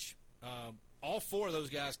edge, all four of those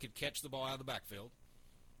guys could catch the ball out of the backfield.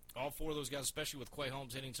 All four of those guys, especially with Quay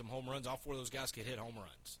Holmes hitting some home runs, all four of those guys could hit home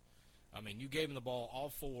runs. I mean, you gave them the ball, all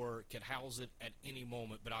four could house it at any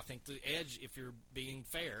moment. But I think the edge, if you're being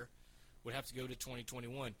fair, would have to go to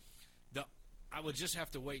 2021. I would just have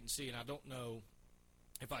to wait and see, and I don't know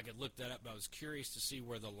if I could look that up, but I was curious to see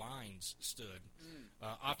where the lines stood,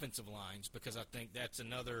 offensive lines, because I think that's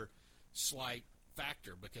another slight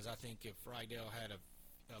factor, because I think if Rydell had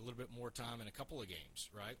a little bit more time in a couple of games,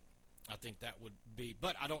 right, I think that would be –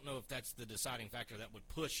 but I don't know if that's the deciding factor that would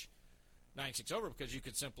push 96 over, because you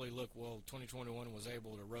could simply look, well, 2021 was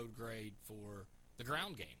able to road grade for the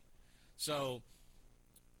ground game. So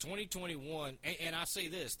 2021, and I say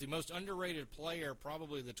this, the most underrated player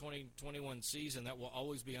probably the 2021 season that will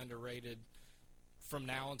always be underrated from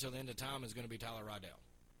now until the end of time is going to be Tyler Rydell.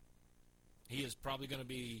 He is probably going to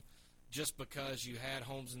be, just because you had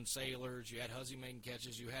Holmes and Sailors, you had Huzzy making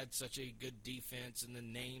catches, you had such a good defense, and the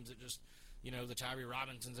names that just, the Tyree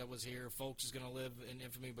Robinsons that was here, Folks is going to live in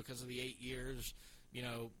infamy because of the 8 years.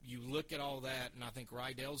 You look at all that, and I think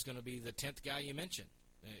Rydell's going to be the 10th guy you mentioned.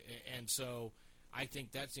 And so I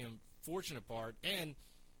think that's the unfortunate part. And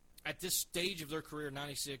at this stage of their career,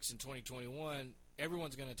 96 and 2021,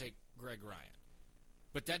 everyone's going to take Greg Ryan.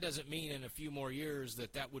 But that doesn't mean in a few more years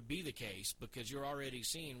that would be the case, because you're already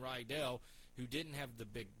seeing Rydell, who didn't have the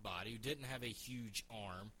big body, who didn't have a huge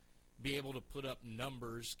arm, be able to put up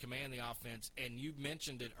numbers, command the offense. And you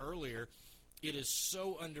mentioned it earlier, it is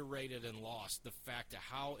so underrated and lost, the fact of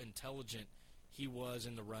how intelligent he was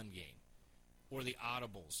in the run game, or the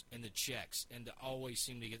audibles and the checks, and to always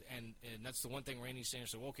seem to get and that's the one thing Randy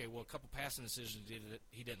Sanders said, well, okay, well, a couple passing decisions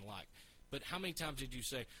he didn't like. But how many times did you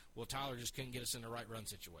say, well, Tyler just couldn't get us in the right run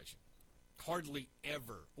situation? Hardly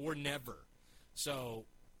ever or never. So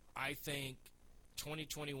I think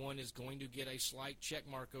 2021 is going to get a slight check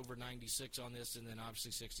mark over 96 on this, and then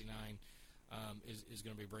obviously 69 is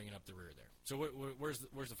going to be bringing up the rear there. So where's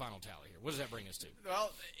the final tally here? What does that bring us to?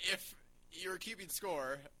 Well, if you're keeping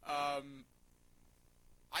score,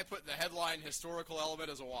 I put the headline historical element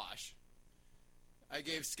as a wash. I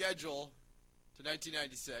gave schedule to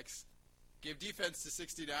 1996, gave defense to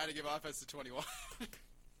 69, and gave offense to 21.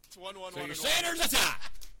 It's 1-1-1. So you're saying there's a tie.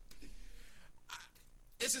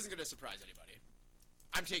 This isn't going to surprise anybody.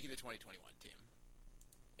 I'm taking the 2021 team.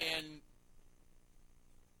 And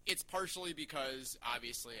it's partially because,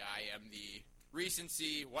 obviously, I am the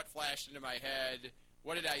recency, what flashed into my head,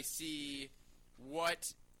 what did I see,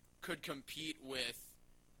 what could compete with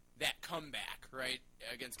that comeback, right,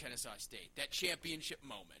 against Kennesaw State, that championship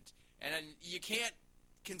moment. And you can't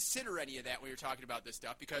consider any of that when you're talking about this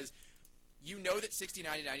stuff because you know that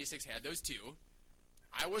 69 and 96 had those two.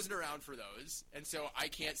 I wasn't around for those, and so I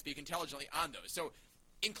can't speak intelligently on those. So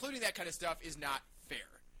including that kind of stuff is not fair.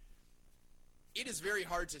 It is very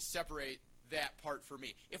hard to separate that part for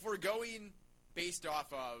me. If we're going based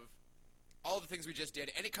off of all the things we just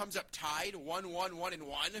did, and it comes up tied, 1-1,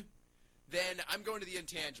 1-1, then I'm going to the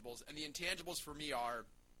intangibles. And the intangibles for me are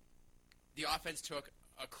the offense took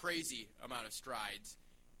a crazy amount of strides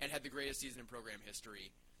and had the greatest season in program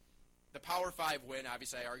history. The Power 5 win,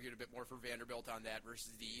 obviously I argued a bit more for Vanderbilt on that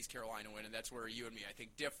versus the East Carolina win, and that's where you and me, I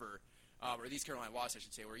think, differ. Or the East Carolina loss, I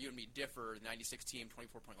should say, where you and me differ. The 96 team,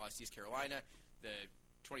 24-point loss to East Carolina. The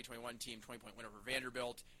 2021 team, 20-point win over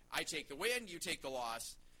Vanderbilt. I take the win, you take the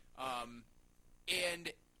loss.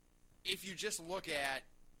 And if you just look at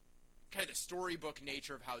kind of the storybook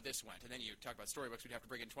nature of how this went, and then you talk about storybooks, we'd have to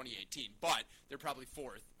bring in 2018, but they're probably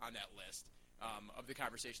fourth on that list of the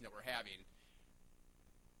conversation that we're having.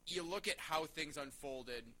 You look at how things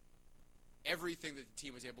unfolded, everything that the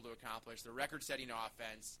team was able to accomplish, the record-setting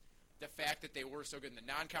offense, the fact that they were so good in the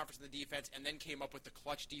non-conference and the defense, and then came up with the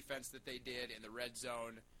clutch defense that they did in the red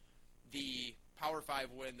zone, the Power 5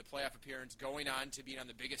 win, the playoff appearance, going on to being on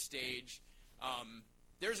the biggest stage.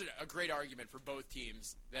 There's a great argument for both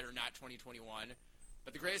teams that are not 2021,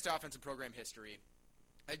 but the greatest offense in program history,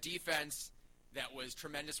 a defense that was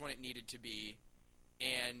tremendous when it needed to be,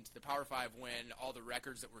 and the Power 5 win, all the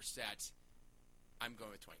records that were set. I'm going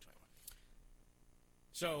with 2021.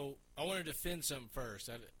 So I want to defend something first.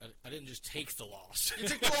 I didn't just take the loss. You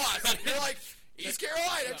took the loss. You're like, East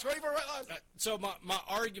Carolina, 24 loss. So my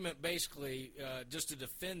argument basically, just to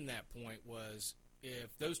defend that point, was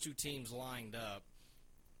if those two teams lined up,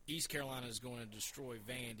 East Carolina is going to destroy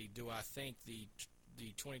Vandy. Do I think the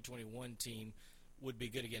 2021 team would be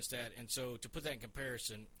good against that? And so to put that in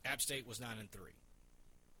comparison, App State was 9-3.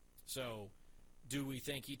 So do we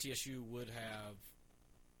think ETSU would have?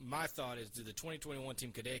 My thought is, did the 2021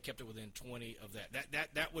 team, could they have kept it within 20 of that?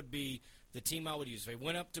 That would be the team I would use. If they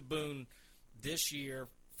went up to Boone this year,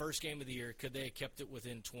 first game of the year, could they have kept it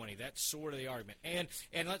within 20? That's sort of the argument. And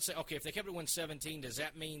let's say, okay, if they kept it within 17, does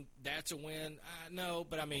that mean that's a win? No,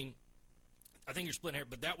 but I mean, I think you're splitting here.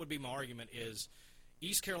 But that would be my argument is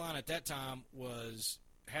East Carolina at that time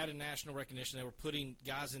had a national recognition. They were putting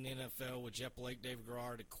guys in the NFL with Jeff Blake, David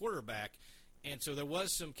Garrard at quarterback. And so there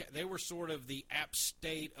was they were sort of the App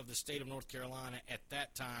State of the state of North Carolina at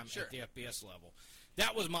that time at the FBS level.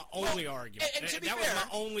 That was my only argument. And to be that fair, was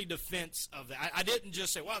my only defense of that. I didn't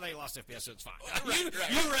just say, well, they lost FBS, so it's fine. Right. You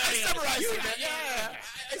I summarized it. Yeah.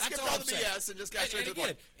 I skipped all the BS and just got straight to the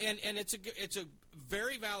point. And it's a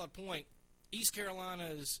very valid point. East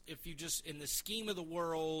Carolina's, if you just, in the scheme of the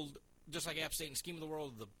world, just like App State, in the scheme of the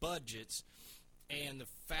world of the budgets, and the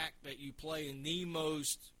fact that you play in the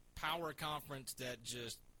most power conference that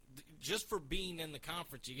just for being in the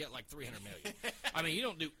conference, you get like $300 million. I mean, you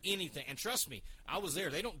don't do anything. And trust me, I was there.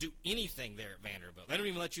 They don't do anything there at Vanderbilt. They don't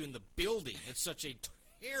even let you in the building. It's such a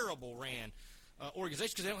terrible ran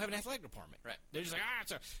organization because they don't have an athletic department. Right. They're just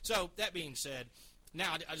like, So that being said,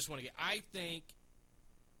 now I just want to I think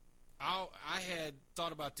I had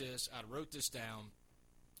thought about this. I wrote this down,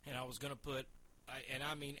 and I was going to put, and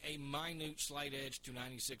I mean a minute slight edge to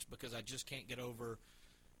 96 because I just can't get over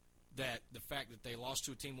that the fact that they lost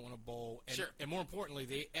to a team that won a bowl, and more importantly,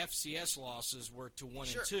 the FCS losses were to 1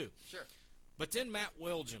 and 2. Sure. But then Matt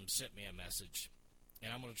Williams sent me a message,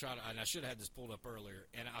 and I'm going to try to, and I should have had this pulled up earlier,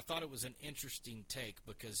 and I thought it was an interesting take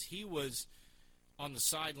because he was on the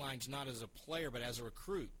sidelines, not as a player, but as a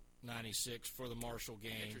recruit, 96 for the Marshall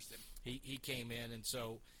game. Interesting. He came in, and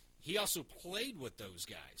so he also played with those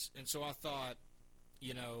guys. And so I thought,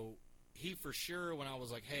 he for sure, when I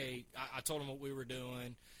was like, hey, I told him what we were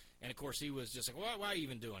doing. And, of course, he was just like, why are you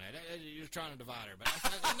even doing it? You're trying to divide her. But I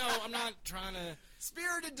said, no, I'm not trying to.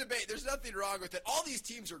 Spirited debate. There's nothing wrong with it. All these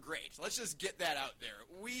teams are great. Let's just get that out there.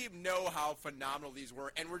 We know how phenomenal these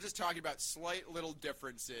were, and we're just talking about slight little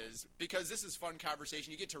differences because this is fun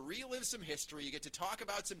conversation. You get to relive some history. You get to talk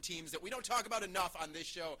about some teams that we don't talk about enough on this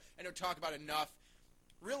show and don't talk about enough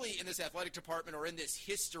really in this athletic department or in this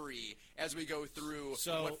history as we go through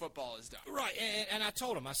what football has done. Right, and I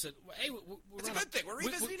told him, I said, hey, it's a good thing. We're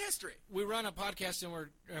revisiting history. We run a podcast and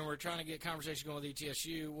we're trying to get conversation going with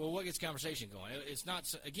ETSU. Well, what gets conversation going? It's not,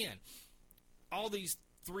 again, all these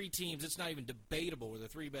three teams, it's not even debatable were the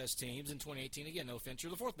three best teams in 2018. Again, no offense,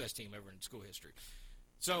 you're the fourth best team ever in school history.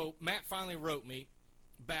 So Matt finally wrote me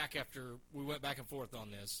back after we went back and forth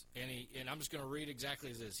on this, and I'm just going to read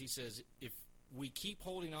exactly as it is. He says, if we keep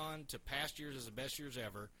holding on to past years as the best years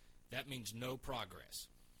ever, that means no progress.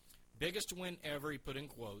 Biggest win ever, he put in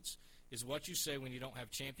quotes, is what you say when you don't have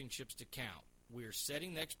championships to count. We are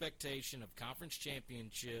setting the expectation of conference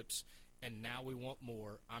championships, and now we want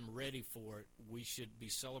more. I'm ready for it. We should be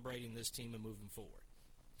celebrating this team and moving forward.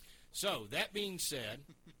 So, that being said,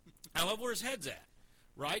 I love where his head's at,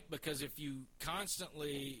 right? Because if you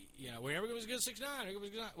constantly, we're never going to be as good as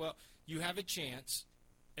 6'9", well, you have a chance.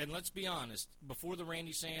 And let's be honest, before the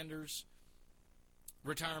Randy Sanders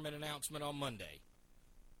retirement announcement on Monday,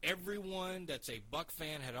 everyone that's a Buck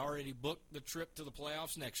fan had already booked the trip to the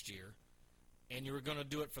playoffs next year, and you were going to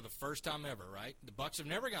do it for the first time ever, right? The Bucks have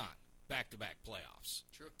never gone back-to-back playoffs.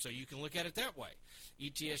 True. So you can look at it that way.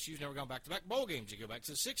 ETSU's never gone back-to-back bowl games. You go back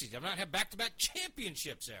to the 60s. They've not had back-to-back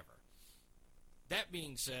championships ever. That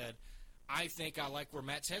being said, I think I like where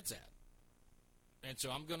Matt's head's at. And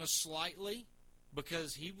so I'm going to slightly –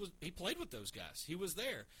 because he played with those guys. He was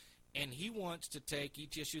there. And he wants to take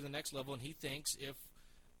ETSU to the next level, and he thinks if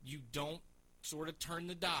you don't sort of turn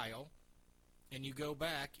the dial and you go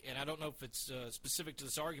back, and I don't know if it's specific to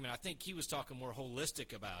this argument. I think he was talking more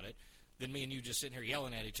holistic about it than me and you just sitting here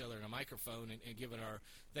yelling at each other in a microphone and giving our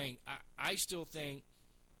thing. I still think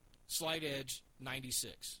slight edge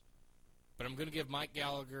 96. But I'm going to give Mike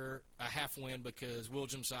Gallagher a half win because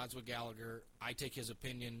William sides with Gallagher. I take his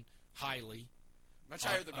opinion highly. Much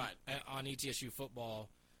higher than mine. On ETSU football.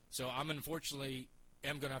 So I'm unfortunately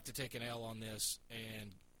going to have to take an L on this,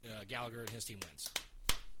 and Gallagher and his team wins.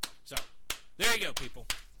 So there you go, people.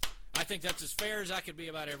 I think that's as fair as I could be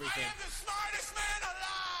about everything. I am the smartest man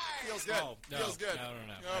alive! Feels good. Oh, no, Feels good.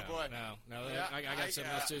 No, boy. No. Yeah, I got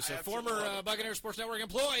something else, too. So I former Buccaneer Sports Network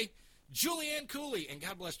employee, Julianne Cooley. And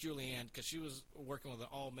God bless Julianne because she was working with an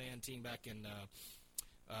all-man team back in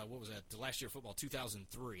what was that, the last year of football,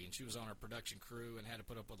 2003, and she was on our production crew and had to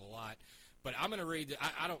put up with a lot. But I'm going to read,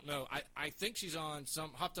 I don't know, I think she's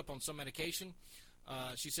hopped up on some medication.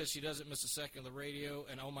 She says she doesn't miss a second of the radio,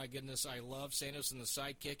 and oh my goodness, I love Santos and the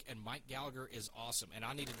Sidekick, and Mike Gallagher is awesome, and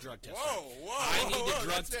I need a drug test. I need a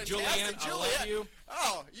drug test. Julianne, I love you.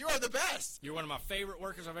 Oh, you are the best. You're one of my favorite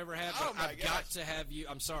workers I've ever had, but I've got to have you.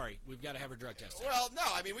 I'm sorry, we've got to have a drug test. Well, no,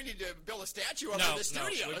 I mean, we need to build a statue up in the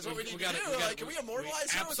studio. That's what we need to do. Can we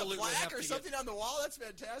immortalize her with a plaque or something on the wall? That's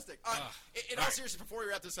fantastic. In all seriousness, before we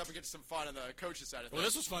wrap this up and get to some fun on the coaches side of things. Well,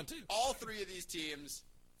 this was fun, too. All three of these teams,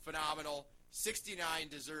 phenomenal. 69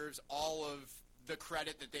 deserves all of the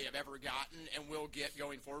credit that they have ever gotten and will get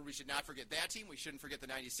going forward. We should not forget that team. We shouldn't forget the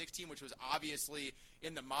 96 team, which was obviously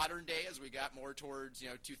in the modern day as we got more towards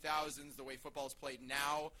 2000s, the way football is played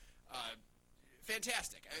now.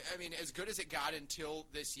 Fantastic. I mean, as good as it got until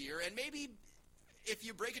this year, and maybe if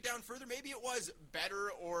you break it down further, maybe it was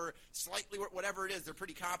better or slightly whatever it is. They're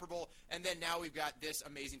pretty comparable. And then now we've got this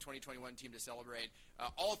amazing 2021 team to celebrate.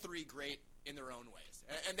 All three great in their own ways.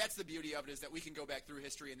 And that's the beauty of it, is that we can go back through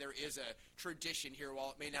history, and there is a tradition here. While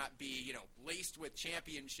it may not be, laced with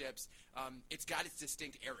championships, it's got its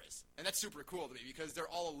distinct eras. And that's super cool to me because they're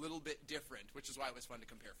all a little bit different, which is why it was fun to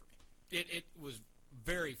compare for me. It was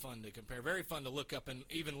very fun to compare, very fun to look up and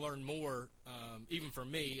even learn more, even for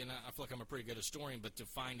me, and I feel like I'm a pretty good historian, but to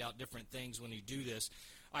find out different things when you do this.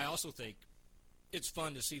 I also think it's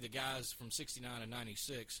fun to see the guys from 69 and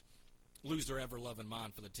 96 lose their ever-loving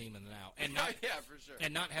mind for the team in the now. And not, yeah, for sure.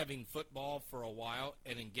 And not having football for a while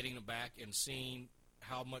and then getting them back and seeing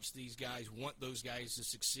how much these guys want those guys to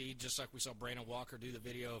succeed, just like we saw Brandon Walker do the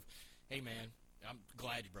video of, hey, man, I'm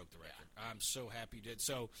glad you broke the record. Yeah. I'm so happy you did.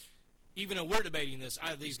 So even though we're debating this,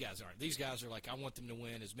 these guys aren't. These guys are like, I want them to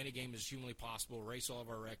win as many games as humanly possible, erase all of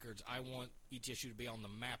our records. I want ETSU to be on the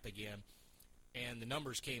map again. and the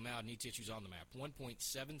numbers came out, and ETSU's on the map.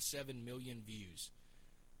 1.77 million views.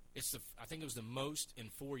 I think it was the most in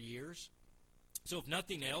 4 years. So if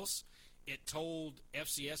nothing else, it told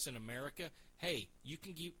FCS in America, hey, you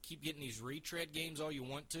can keep getting these retread games all you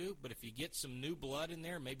want to, but if you get some new blood in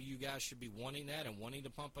there, maybe you guys should be wanting that and wanting to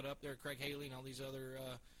pump it up there. Craig Haley and all these other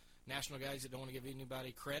national guys that don't want to give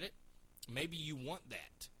anybody credit, maybe you want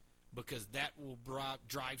that because that will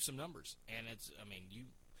drive some numbers. And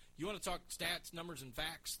you want to talk stats, numbers, and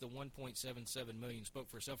facts, the 1.77 million spoke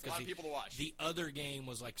for itself. A lot of people to watch. The other game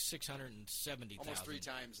was like 670,000. Almost 3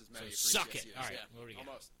 times as many. So suck it. ETSUs. All right, yeah, what do you got?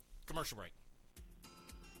 almost. Commercial break.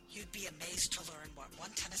 You'd be amazed to learn what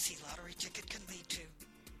one Tennessee lottery ticket can lead to.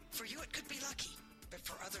 For you, it could be lucky, but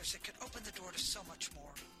for others, it could open the door to so much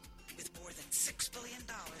more. With more than $6 billion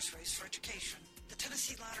raised for education, the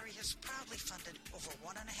Tennessee Lottery has proudly funded over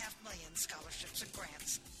 1.5 million scholarships and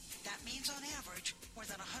grants. That means, on average, more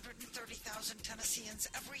than 130,000 Tennesseans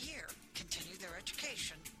every year continue their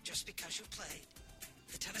education just because you played.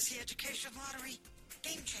 The Tennessee Education Lottery,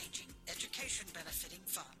 game-changing, education-benefiting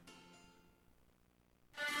fun.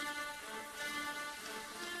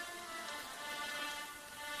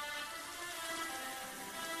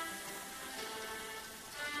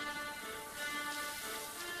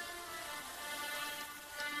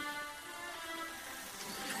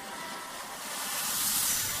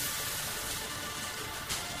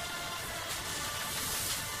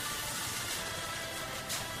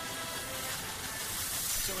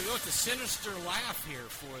 So we go with the sinister laugh here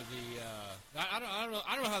for the. I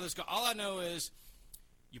don't know how this goes. All I know is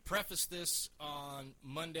you preface this on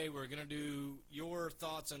Monday. We're going to do your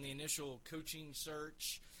thoughts on the initial coaching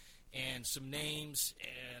search and some names,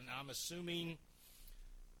 and I'm assuming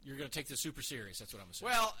you're going to take this super serious. That's what I'm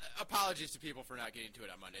assuming. Well, apologies to people for not getting to it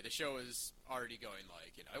on Monday. The show is already going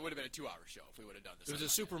it would have been a 2-hour show if we would have done this. It was a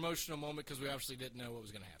super emotional moment because we obviously didn't know what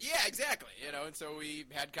was going to happen. Yeah, exactly. And so we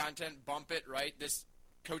had content bump it, right? This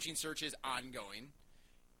coaching search is ongoing.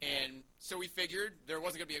 And so we figured there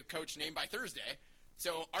wasn't going to be a coach named by Thursday.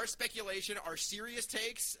 So our speculation, our serious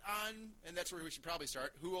takes on, and that's where we should probably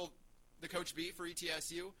start, who will the coach be for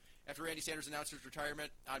ETSU after Randy Sanders announced his retirement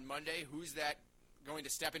on Monday? Who's that going to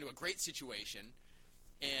step into a great situation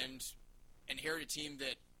and inherit a team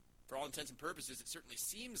that, for all intents and purposes, it certainly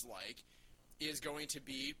seems like is going to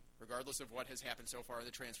be, regardless of what has happened so far in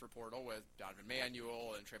the transfer portal with Donovan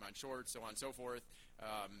Manuel and Tremont Short, so on and so forth.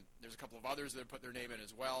 There's a couple of others that have put their name in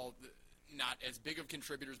as well. Not as big of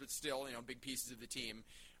contributors, but still, big pieces of the team.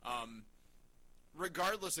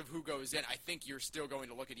 Regardless of who goes in, I think you're still going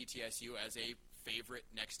to look at ETSU as a favorite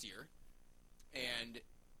next year. And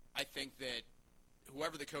I think that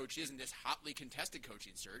whoever the coach is in this hotly contested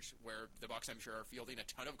coaching search, where the Bucs, I'm sure, are fielding a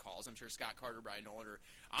ton of calls. I'm sure Scott Carter, Brian Nolan are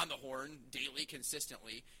on the horn daily,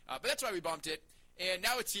 consistently. But that's why we bumped it. And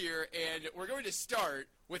now it's here, and we're going to start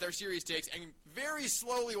with our serious takes and very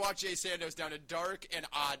slowly walk Jay Sandos down a dark and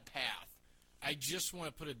odd path. I just want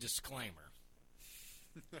to put a disclaimer.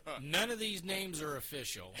 None of these names are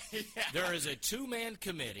official. Yeah. There is a two-man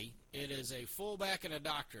committee. It is a fullback and a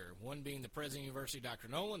doctor, one being the president of the university, Dr.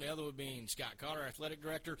 Nolan, the other one being Scott Carter, athletic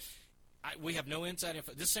director. We have no inside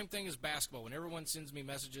info. This same thing as basketball. When everyone sends me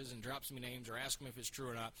messages and drops me names or asks me if it's true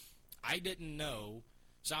or not, I didn't know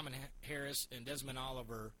Simon Harris and Desmond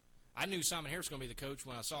Oliver. I knew Simon Harris was going to be the coach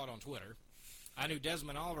when I saw it on Twitter. I knew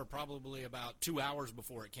Desmond Oliver probably about 2 hours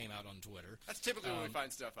before it came out on Twitter. That's typically when we find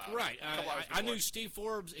stuff out. Right. I knew before. Steve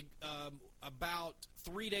Forbes about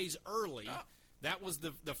 3 days early. Oh. That was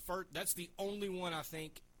the first. That's the only one I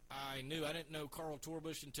think I knew. I didn't know Carl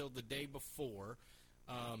Torbush until the day before.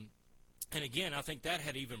 And again, I think that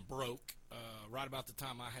had even broke right about the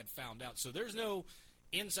time I had found out. So there's no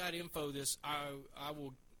inside info. I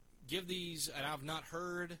will give these, and I've not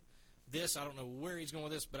heard this. I don't know where he's going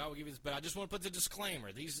with this, but I will give you this. But I just want to put the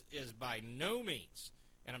disclaimer. These is by no means,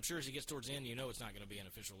 and I'm sure as he gets towards the end, it's not going to be an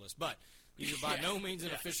official list. But these are by no means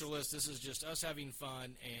an official list. This is just us having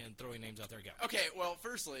fun and throwing names out there. Go. Okay, well,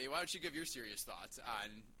 firstly, why don't you give your serious thoughts on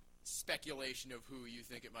speculation of who you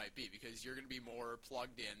think it might be, because you're going to be more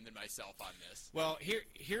plugged in than myself on this. Well,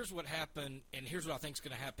 here's what happened, and here's what I think is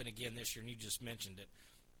going to happen again this year, and you just mentioned it.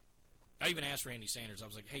 I even asked Randy Sanders, I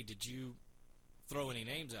was like, hey, did you throw any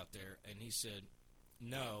names out there? And he said,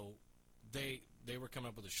 no, they were coming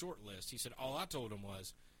up with a short list. He said, all I told him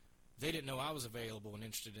was they didn't know I was available and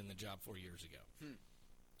interested in the job 4 years ago.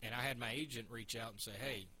 And I had my agent reach out and say,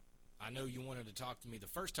 hey, I know you wanted to talk to me the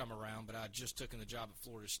first time around, but I just took in the job at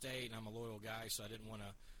Florida State, and I'm a loyal guy, so I didn't want to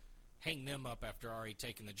hang them up after already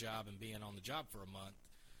taking the job and being on the job for a month.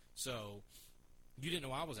 So you didn't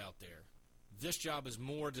know I was out there. This job is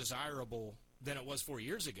more desirable than it was 4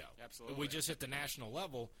 years ago. Absolutely. We just hit the national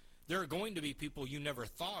level. There are going to be people you never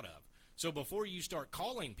thought of. So before you start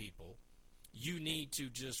calling people, you need to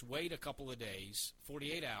just wait a couple of days,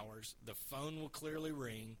 48 hours. The phone will clearly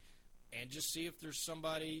ring, and just see if there's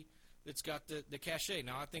somebody that's got the cachet.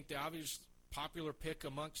 Now, I think the obvious popular pick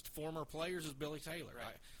amongst former players is Billy Taylor.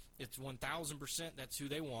 Right. It's 1,000% that's who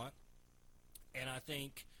they want. And I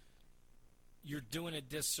think you're doing a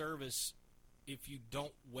disservice if you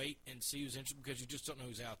don't wait and see who's interested, because you just don't know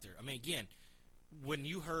who's out there. I mean, again, when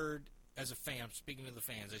you heard, as a fan, speaking to the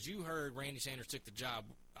fans, as you heard Randy Sanders took the job,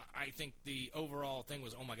 I think the overall thing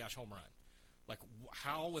was, oh my gosh, home run. Like,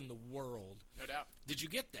 how in the world No doubt. did you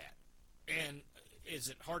get that? And is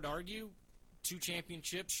it hard to argue? 2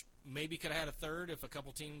 championships, maybe could have had a third if a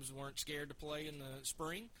couple teams weren't scared to play in the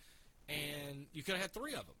spring, and you could have had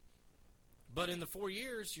 3 of them. But in the 4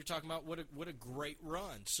 years, you're talking about what a great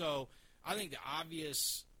run. So I think the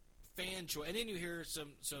obvious fan choice, and then you hear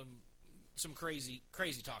some crazy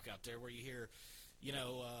talk out there where you hear,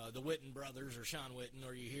 the Witten brothers or Sean Witten,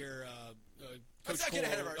 or you hear Coach Let's not get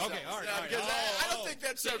ahead of Cole. ourselves. Okay, all right. Because I don't think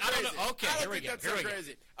that's so crazy. I don't know. Okay, I here don't we think go. that's Here so we go.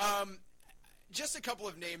 crazy. Just a couple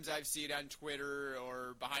of names I've seen on Twitter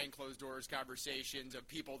or behind closed doors conversations of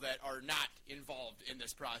people that are not involved in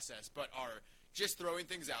this process, but are just throwing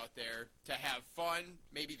things out there to have fun.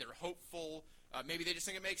 Maybe they're hopeful. Maybe they just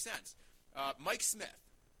think it makes sense. Mike Smith,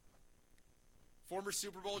 former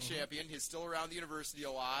Super Bowl champion. He's still around the university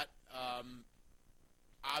a lot.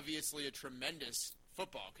 Obviously a tremendous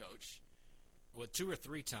football coach. Well, 2 or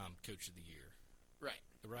 3-time Coach of the Year.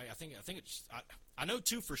 Right. I think it's I know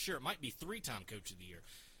 2 for sure. It might be 3-time Coach of the Year.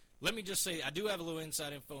 Let me just say I do have a little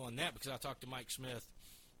inside info on that, because I talked to Mike Smith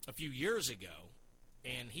a few years ago,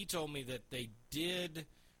 and he told me that they did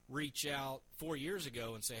reach out 4 years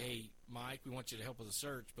ago and say, hey, Mike, we want you to help with the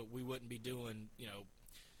search, but we wouldn't be doing,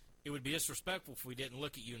 it would be disrespectful if we didn't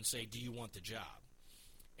look at you and say, do you want the job?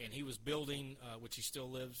 And he was building, which he still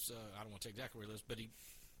lives, I don't want to take exactly where he lives, but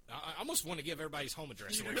I almost want to give everybody's home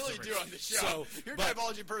address. You away really for do on the show. So, You're but-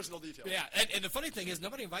 divulging personal details. Yeah, and the funny thing is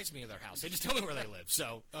nobody invites me to their house. They just tell me where they live.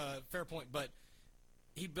 So, fair point. But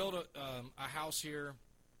he built a house here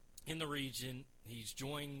in the region. He's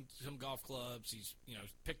joined some golf clubs. He's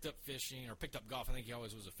picked up fishing, or picked up golf. I think he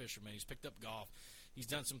always was a fisherman. He's picked up golf. He's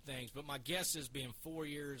done some things. But my guess is, being 4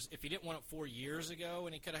 years, if he didn't want it 4 years ago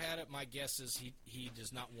and he could have had it, my guess is he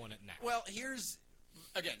does not want it now. Well, here's,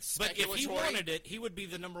 again, But if he speculatory. wanted it, he would be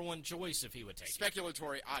the number 1 choice if he would take it.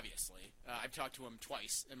 Speculatory, obviously. I've talked to him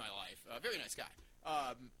twice in my life. Very nice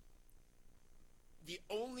guy. The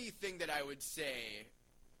only thing that I would say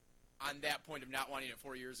on that point of not wanting it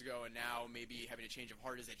 4 years ago and now maybe having a change of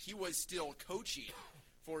heart is that he was still coaching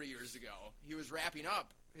 4 years ago. He was wrapping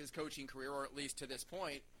up his coaching career, or at least to this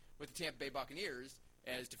point, with the Tampa Bay Buccaneers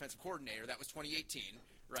as defensive coordinator. That was 2018,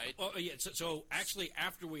 right? Well, yeah. So actually,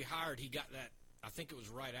 after we hired, he got that. I think it was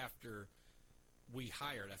right after we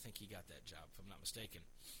hired. I think he got that job, if I'm not mistaken.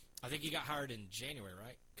 I think he got hired in January,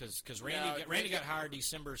 right? Because Randy got hired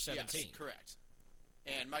December 17th. Yes, correct.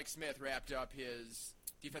 And Mike Smith wrapped up his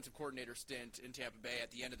defensive coordinator stint in Tampa Bay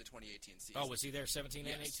at the end of the 2018 season. Oh, was he there 17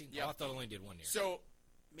 and Yes. 18? Yep. Oh, I thought he only did 1 year. So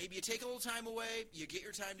maybe you take a little time away, you get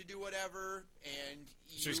your time to do whatever, and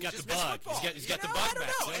you So he's got just the miss bug. football. He's got the You know, bug I don't back.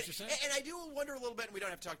 Is know. that what you're saying? And I do wonder a little bit, and we don't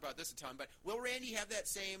have to talk about this a ton, but will Randy have that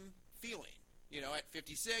same feeling? At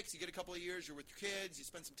 56, you get a couple of years, you're with your kids, you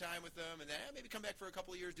spend some time with them, and then maybe come back for a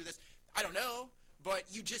couple of years, do this. I don't know. But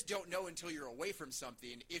you just don't know until you're away from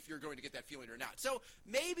something if you're going to get that feeling or not. So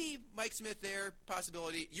maybe Mike Smith there,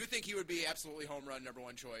 possibility. You think he would be absolutely home run number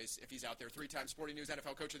 1 choice if he's out there 3-time Sporting News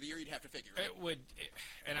NFL Coach of the Year? You'd have to figure it. It would,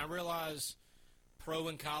 and I realize pro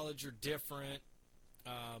and college are different.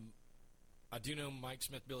 I do know Mike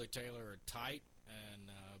Smith, Billy Taylor are tight,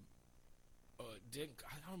 and I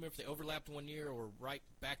don't remember if they overlapped 1 year or right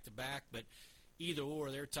back to back, but either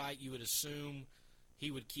or, they're tight. You would assume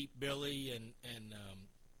he would keep Billy, and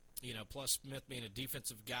plus Smith being a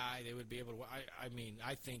defensive guy, they would be able to.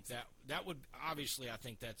 I think that would obviously. I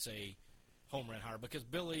think that's a home run hire, because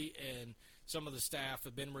Billy and some of the staff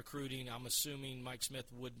have been recruiting. I'm assuming Mike Smith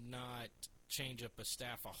would not change up a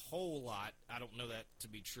staff a whole lot. I don't know that to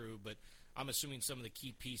be true, but I'm assuming some of the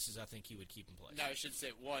key pieces I think he would keep in place. Now, I should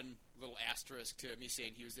say one little asterisk to me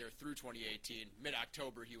saying he was there through 2018.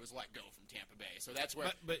 Mid-October, he was let go from Tampa Bay. So that's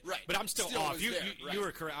where But I'm still off. was You there, you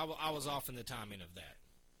were correct. I was off in the timing of that.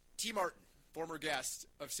 T. Martin, former guest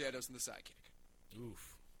of Sandos and the Sidekick.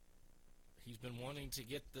 Oof. He's been wanting to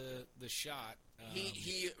get the shot.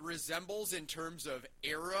 He resembles in terms of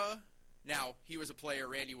era. Now, he was a player.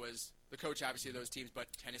 Randy was the coach, obviously, of those teams, but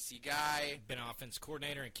Tennessee guy. Been offense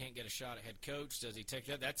coordinator and can't get a shot at head coach. Does he take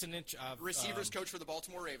that? That's an inch of Receivers coach for the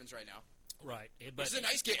Baltimore Ravens right now. Right. Which is a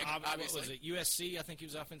nice game, obviously. What was it, USC? I think he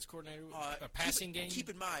was offense coordinator. A passing game? Keep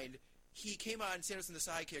in mind, he came on Sanderson and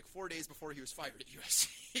the Sidekick 4 days before he was fired at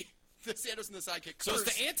USC. The Sanderson and the Sidekick so curse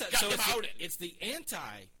it's the anti. got So him outed. it's the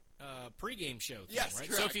anti pregame show thing, Yes, right?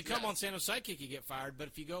 correct, So if you come yes. on Sanderson Sidekick, you get fired. But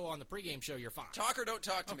if you go on the pregame show, you're fine. Talk or don't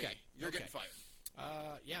talk to me. Okay. You're Okay. getting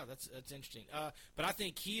fired. Yeah, that's interesting. But I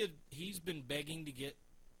think he's been begging to get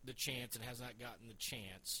the chance and has not gotten the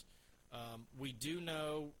chance. We do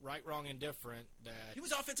know, right, wrong, indifferent, that He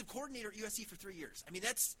was offensive coordinator at USC for 3 years. I mean,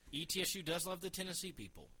 that's ETSU does love the Tennessee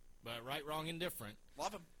people. But right, wrong, indifferent,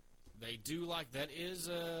 love him. they do like that.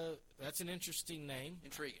 That's an interesting name.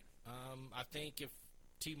 Intriguing. I think if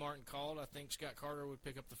T. Martin called, I think Scott Carter would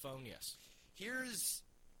pick up the phone. Yes. Here's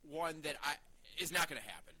one that is not going to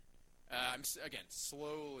happen. I'm again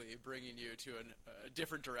slowly bringing you to a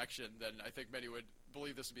different direction than I think many would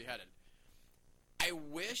believe this would be headed. I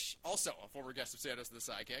wish, also a former guest of Santos and the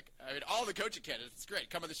Sidekick, I mean, all the coaching candidates, it's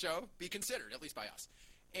great. Come on the show, be considered, at least by us.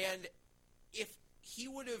 And if he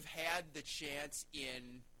would have had the chance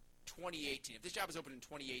in 2018, if this job was open in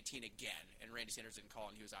 2018 again, and Randy Sanders didn't call,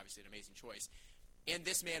 and he was obviously an amazing choice, and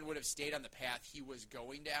this man would have stayed on the path he was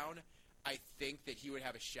going down, I think that he would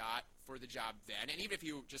have a shot for the job then. And even if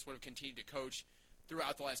he just would have continued to coach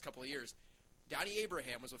throughout the last couple of years, Donnie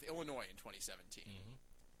Abraham was with Illinois in 2017.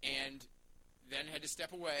 And then had to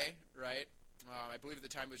step away, right? I believe at the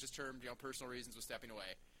time it was just termed, personal reasons was stepping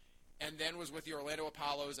away. And then was with the Orlando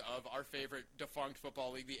Apollos of our favorite defunct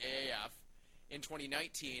football league, the AAF, in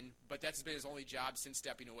 2019. But that's been his only job since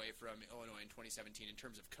stepping away from Illinois in 2017 in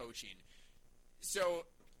terms of coaching. So,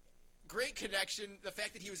 great connection. The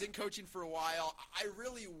fact that he was in coaching for a while, I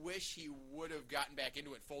really wish he would have gotten back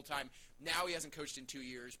into it full time. Now he hasn't coached in 2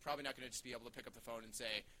 years. Probably not going to just be able to pick up the phone and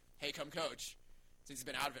say, hey, come coach, since he's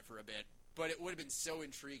been out of it for a bit. But it would have been so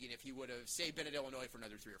intriguing if he would have, say, been at Illinois for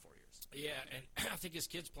another 3 or 4 years. Yeah, and I think his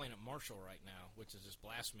kid's playing at Marshall right now, which is just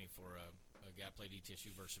blasphemy for a guy played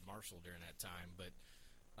ETSU versus Marshall during that time. But,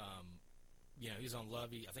 he's on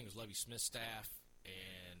Lovey. I think it was Lovey Smith's staff.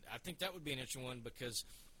 And I think that would be an interesting one because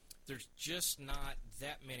there's just not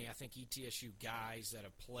that many, I think, ETSU guys that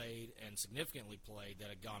have played and significantly played that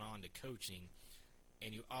have gone on to coaching,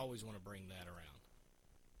 and you always want to bring that around.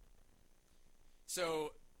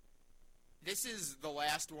 So this is the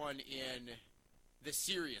last one in the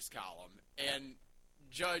serious column, and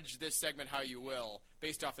judge this segment how you will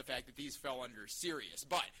based off the fact that these fell under serious.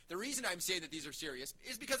 But the reason I'm saying that these are serious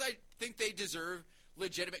is because I think they deserve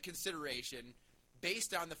legitimate consideration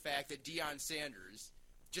based on the fact that Deion Sanders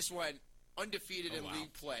just went undefeated in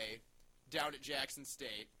league play down at Jackson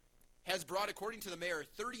State, has brought, according to the mayor,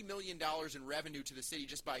 $30 million in revenue to the city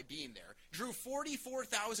just by being there, drew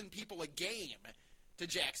 44,000 people a game to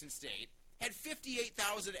Jackson State, had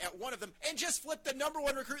 58,000 at one of them, and just flipped the number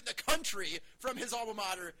one recruit in the country from his alma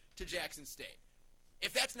mater to Jackson State.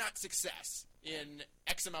 If that's not success in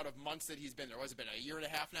X amount of months that he's been there, has it been a year and a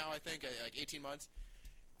half now, I think, like 18 months?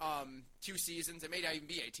 2 seasons. It may not even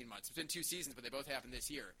be 18 months. It's been 2 seasons, but they both happened this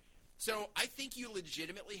year. So I think you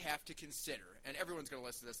legitimately have to consider, and everyone's going to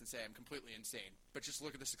listen to this and say I'm completely insane, but just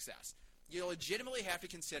look at the success. You legitimately have to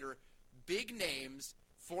consider big names,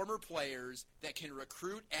 former players that can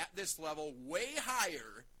recruit at this level way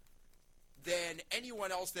higher than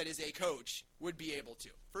anyone else that is a coach would be able to.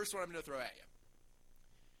 First one I'm going to throw at you.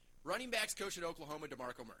 Running backs coach at Oklahoma,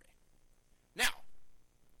 DeMarco Murray. Now,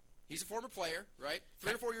 he's a former player, right?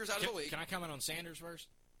 3 or 4 years out of the league. Can I comment on Sanders first?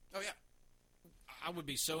 Oh, yeah. I would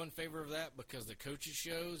be so in favor of that because the coaches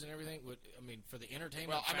shows and everything for the entertainment.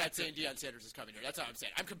 Well, I'm not factor- saying Deion Sanders is coming here. That's all I'm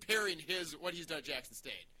saying. I'm comparing what he's done at Jackson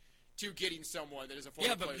State to getting someone that is a former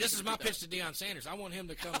Yeah, player. but this is my pitch to Deion Sanders. I want him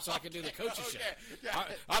to come so I can do the coaches show. Yeah.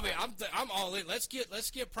 I'm all in. Let's get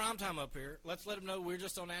primetime up here. Let's let him know we're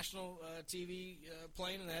just on national TV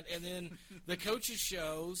playing and that, and then the coaches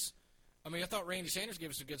shows. I thought Randy Sanders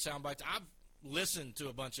gave us some good sound bites. I've listened to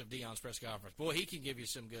a bunch of Deion's press conference. Boy, he can give you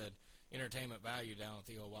some good entertainment value down at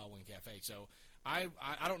the old Wild Wing Cafe. So I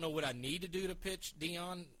don't know what I need to do to pitch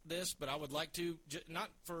Deion this, but I would like to, not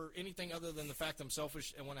for anything other than the fact I'm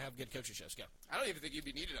selfish and want to have good coaches shows. Go. I don't even think you'd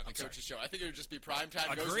be needed on the coaches show. I think it would just be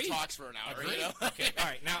primetime goes Agreed. and talks for an hour. Agreed. You know? Okay, all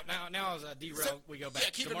right. Now as a derail, we go back. Yeah,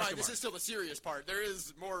 keep in DeMarco mind, this Murray. is still the serious part. There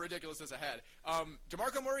is more ridiculousness ahead.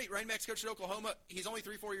 DeMarco Murray, running backs coach at Oklahoma, he's only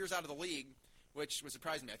 3-4 years out of the league, which was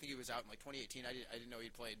surprising me. I think he was out in 2018. I didn't know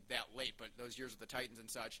he'd played that late, but those years with the Titans and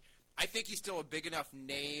such. I think he's still a big enough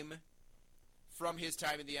name from his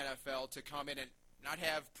time in the NFL to come in and not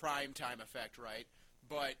have prime time effect, right?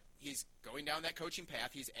 but he's going down that coaching path.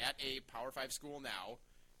 He's at a Power 5 school now.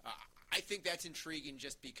 I think that's intriguing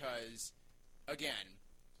just because, again,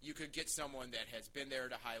 you could get someone that has been there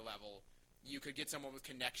at a high level. You could get someone with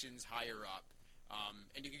connections higher up.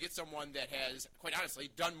 And you could get someone that has, quite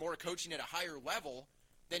honestly, done more coaching at a higher level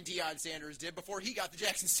than Deion Sanders did before he got the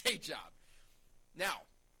Jackson State job. Now,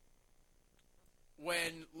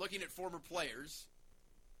 when looking at former players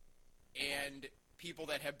and people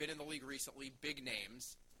that have been in the league recently, big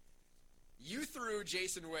names, you threw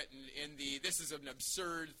Jason Witten in the "this is an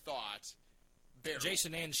absurd thought" barrel.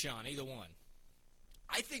 Jason and Sean, either one.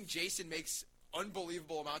 I think Jason makes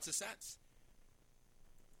unbelievable amounts of sense.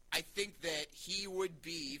 I think that he would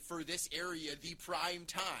be, for this area, the prime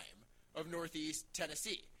time of Northeast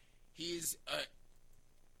Tennessee. He's an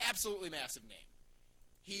absolutely massive name.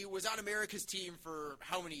 He was on America's team for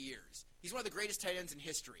how many years? He's one of the greatest tight ends in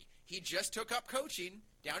history. He just took up coaching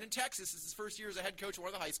down in Texas. This is his first year as a head coach of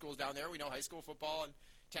one of the high schools down there. We know high school football in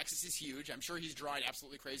Texas is huge. I'm sure he's drawing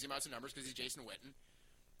absolutely crazy amounts of numbers because he's Jason Witten.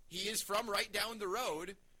 He is from right down the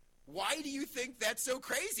road. Why do you think that's so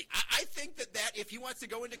crazy? I think that if he wants to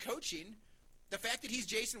go into coaching, the fact that he's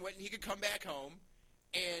Jason Witten, he could come back home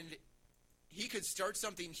and he could start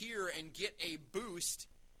something here and get a boost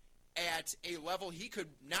at a level he could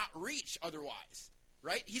not reach otherwise,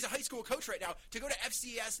 right? He's a high school coach right now. To go to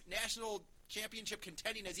FCS National Championship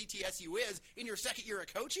contending as ETSU is in your second year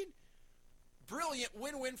of coaching, brilliant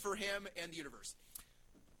win-win for him and the university.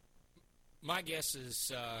 My guess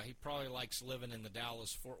is he probably likes living in the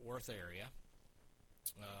Dallas-Fort Worth area.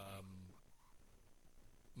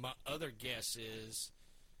 My other guess is,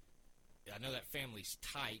 I know that family's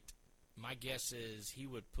tight. My guess is he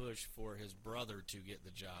would push for his brother to get the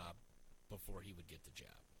job before he would get the job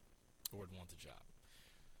or would want the job.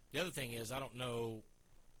 The other thing is, I don't know,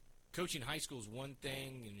 coaching high school is one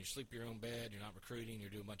thing, and you sleep in your own bed, you're not recruiting, you're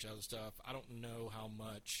doing a bunch of other stuff. I don't know how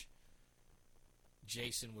much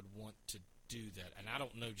Jason would want to do that. And I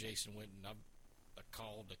don't know Jason Witten. I've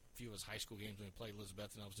called a few of his high school games when he played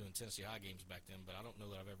Elizabeth, and I was doing Tennessee High games back then, but I don't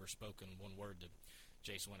know that I've ever spoken one word to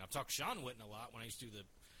Jason Witten. I've talked to Sean Witten a lot when I used to do the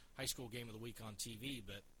high school game of the week on TV,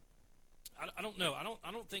 but I don't know.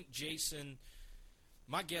 I don't think Jason,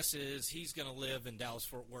 my guess is he's going to live in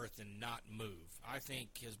Dallas-Fort Worth and not move. I think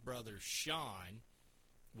his brother Sean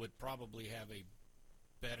would probably have a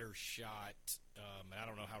better shot, and I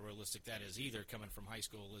don't know how realistic that is either, coming from high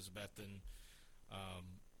school Elizabethton,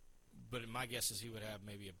 but my guess is he would have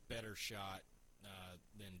maybe a better shot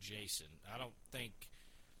than Jason. I don't think,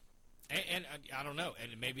 and I don't know,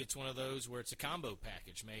 and maybe it's one of those where it's a combo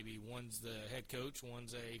package. Maybe one's the head coach,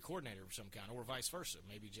 one's a coordinator of some kind, or vice versa.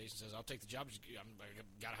 Maybe Jason says, I'll take the job, I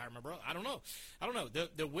got to hire my brother. I don't know.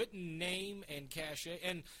 The Witten name and cachet,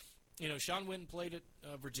 and, Sean Witten played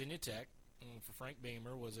at Virginia Tech for Frank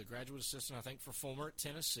Beamer, was a graduate assistant, I think, for Fulmer at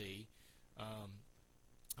Tennessee.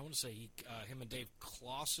 I want to say him and Dave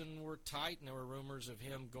Clawson were tight, and there were rumors of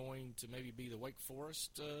him going to maybe be the Wake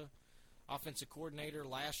Forest offensive coordinator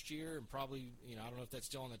last year, and probably, I don't know if that's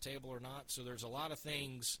still on the table or not. So there's a lot of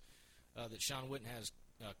things that Sean Witten has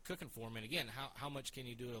cooking for him. And again, how much can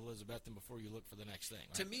you do at Elizabethton before you look for the next thing?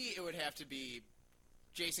 Right? To me, it would have to be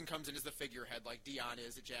Jason comes in as the figurehead like Deion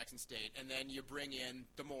is at Jackson State, and then you bring in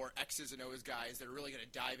the more X's and O's guys that are really going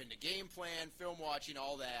to dive into game plan, film watching,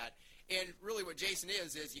 all that. And really what Jason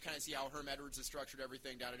is you kind of see how Herm Edwards has structured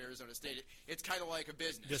everything down at Arizona State. It's kind of like a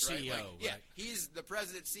business, the right? CEO, right? Yeah, right? He's the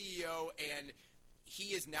president, CEO, and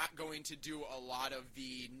he is not going to do a lot of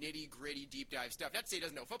the nitty-gritty, deep-dive stuff. Not to say he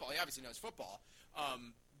doesn't know football. He obviously knows football.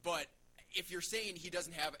 But if you're saying he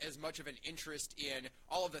doesn't have as much of an interest in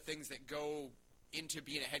all of the things that go into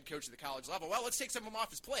being a head coach at the college level, well, let's take some of them off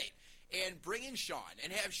his plate and bring in Sean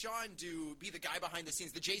and have Sean be the guy behind the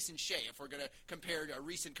scenes, the Jason Shea, if we're going to compare a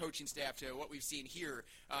recent coaching staff to what we've seen here.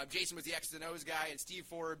 Jason was the X's and O's guy, and Steve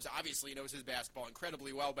Forbes obviously knows his basketball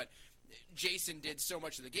incredibly well, but Jason did so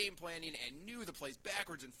much of the game planning and knew the plays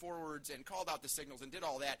backwards and forwards and called out the signals and did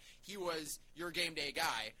all that. He was your game day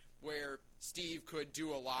guy, where Steve could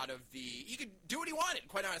do a lot of he could do what he wanted,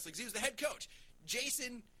 quite honestly, because he was the head coach.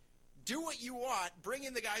 Jason, do what you want, bring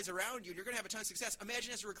in the guys around you, and you're going to have a ton of success.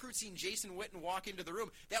 Imagine as a recruit seeing Jason Witten walk into the room.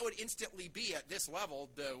 That would instantly be, at this level,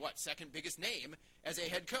 the, second biggest name as a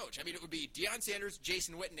head coach. I mean, it would be Deion Sanders,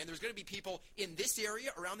 Jason Witten, and there's going to be people in this area,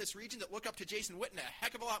 around this region, that look up to Jason Witten a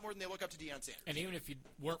heck of a lot more than they look up to Deion Sanders. And even if you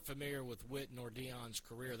weren't familiar with Witten or Deion's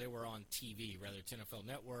career, they were on TV, whether it's NFL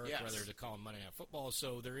Network, yes, whether to call them Monday Night Football.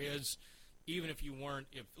 So there is, even if you weren't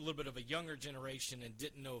a little bit of a younger generation and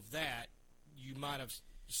didn't know of that, you might have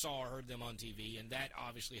saw or heard them on TV, and that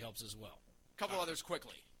obviously helps as well. A couple others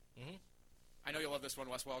quickly. Mm-hmm. I know know you love this one.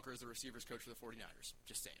 Wes Welker is the receivers coach for the 49ers.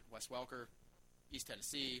 Just saying. Wes Welker, East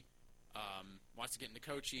Tennessee, wants to get into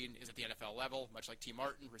coaching, is at the NFL level, much like T.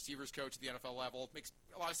 Martin, receivers coach at the NFL level. Makes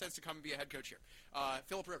a lot of sense to come and be a head coach here.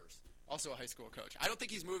 Phillip Rivers, also a high school coach. I don't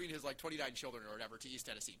think he's moving his 29 children or whatever to East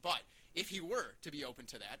Tennessee, but if he were to be open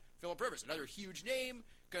to that, Phillip Rivers, another huge name,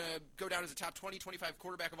 going to go down as a top 20, 25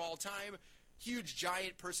 quarterback of all time, huge,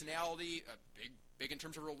 giant personality, big in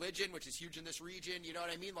terms of religion, which is huge in this region, you know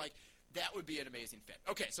what I mean? That would be an amazing fit.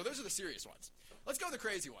 Okay, so those are the serious ones. Let's go to the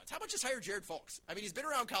crazy ones. How about just hire Jared Folks? I mean, he's been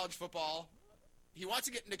around college football. He wants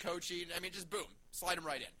to get into coaching. I mean, just boom, slide him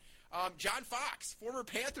right in. John Fox, former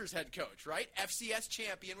Panthers head coach, right? FCS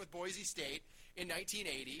champion with Boise State in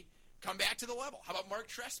 1980. Come back to the level. How about Mark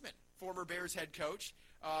Trestman, former Bears head coach,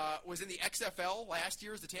 was in the XFL last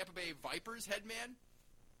year as the Tampa Bay Vipers head man.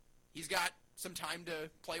 He's got some time to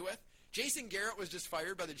play with. Jason Garrett was just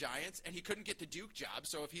fired by the Giants, and he couldn't get the Duke job,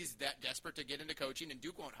 so if he's that desperate to get into coaching and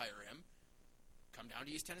Duke won't hire him, come down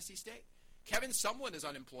to East Tennessee State. Kevin Sumlin is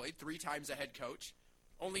unemployed, 3 times a head coach.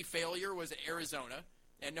 Only failure was at Arizona,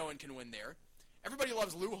 and no one can win there. Everybody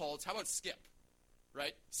loves Lou Holtz. How about Skip,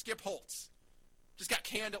 right? Skip Holtz. Just got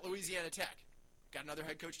canned at Louisiana Tech. Got another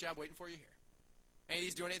head coach job waiting for you here. Any of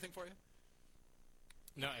these doing anything for you?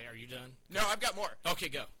 No, are you done? No, I've got more. Okay,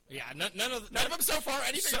 go. Yeah, none of them so far.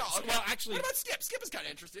 Anything at all. Okay. Well, actually, what about Skip? Skip is kind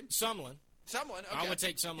of interesting. Sumlin. Okay. I would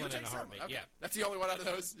take Sumlin in a heartbeat. Okay. Yeah, that's the only one out of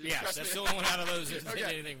those. Yes, that's the only one out of those that did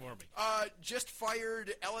anything for me. Just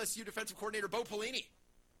fired LSU defensive coordinator Bo Pelini,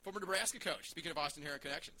 former Nebraska coach. Speaking of Austin Herron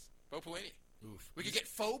connections, Bo Pelini. Oof. We could get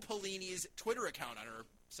Faux Pelini's Twitter account on our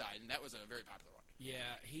side, and that was a very popular one. Yeah,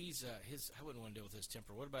 he's I wouldn't want to deal with his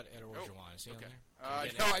temper. What about Ed Orgeron? Is he on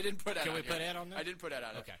there? No, I didn't put Ed on Can we here. put Ed on there? I didn't put Ed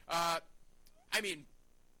on Okay. I mean,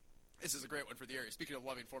 this is a great one for the area. Speaking of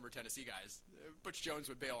loving former Tennessee guys, Butch Jones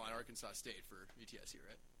would bail on Arkansas State for ETSU,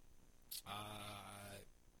 right?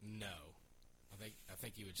 No. I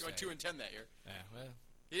think he would You say. went 2-10 that year. Yeah, well.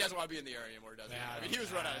 He doesn't want to be in the area anymore, does he? Yeah, I mean, he was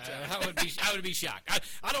run out of town. I would be shocked.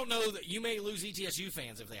 I don't know that you may lose ETSU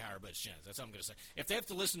fans if they hire Butch Jones. That's what I'm going to say. If they have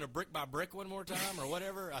to listen to Brick by Brick one more time or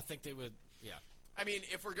whatever, I think they would. Yeah. I mean,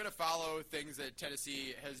 if we're going to follow things that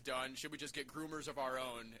Tennessee has done, should we just get groomers of our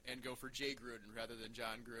own and go for Jay Gruden rather than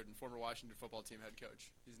John Gruden, former Washington football team head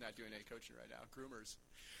coach? He's not doing any coaching right now. Groomers.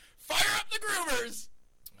 Fire up the groomers!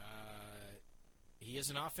 He is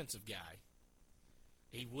an offensive guy.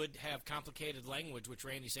 He would have complicated language, which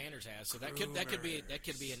Randy Sanders has. So that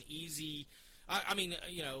could be an easy. I mean,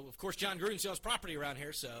 of course, John Gruden sells property around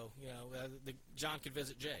here, so John could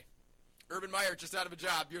visit Jay. Urban Meyer just out of a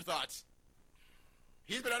job. Your thoughts?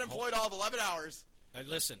 He's been unemployed all of 11 hours.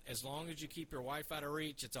 Listen, as long as you keep your wife out of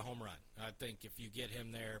reach, it's a home run. I think if you get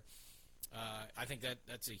him there, I think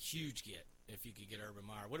that's a huge get if you could get Urban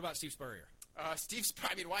Meyer. What about Steve Spurrier?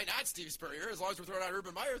 Why not Steve Spurrier? As long as we're throwing out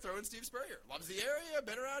Urban Meyer, throw in Steve Spurrier. Loves the area,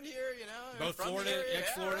 been around here, Both Florida,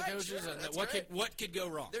 ex-Florida coaches. Sure, and what could go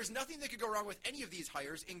wrong? There's nothing that could go wrong with any of these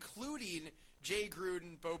hires, including Jay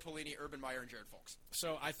Gruden, Bo Pelini, Urban Meyer, and Jared Folks.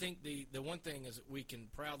 So I think the one thing is that we can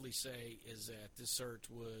proudly say is that this search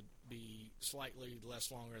would be slightly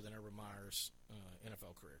less longer than Urban Meyer's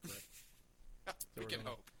NFL career, correct? We can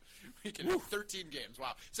hope. We can hope. 13 games.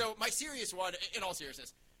 Wow. So my serious one, in all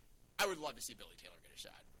seriousness, I would love to see Billy Taylor get a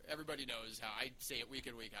shot. Everybody knows how I say it week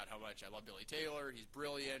in, week out, how much I love Billy Taylor. He's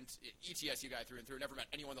brilliant. ETSU guy through and through. Never met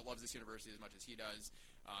anyone that loves this university as much as he does,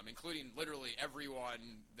 including literally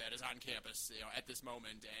everyone that is on campus at this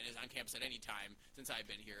moment and is on campus at any time since I've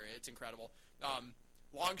been here. It's incredible.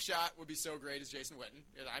 Long shot would be so great as Jason Witten.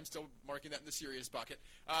 I'm still marking that in the serious bucket.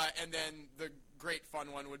 And then the great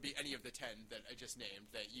fun one would be any of the 10 that I just named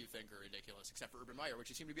that you think are ridiculous, except for Urban Meyer, which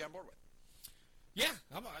you seem to be on board with. Yeah,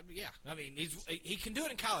 I mean, he can do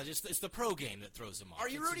it in college. It's the pro game that throws him off. Are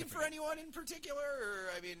you rooting for anyone in particular, or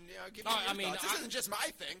give me your thoughts. This isn't just my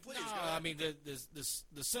thing. Please. No, I mean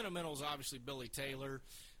the sentimental is obviously Billy Taylor.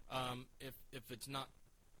 If it's not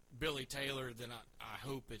Billy Taylor, then I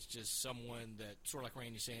hope it's just someone that sort of like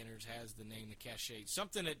Randy Sanders has the name, the cachet,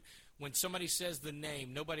 something that when somebody says the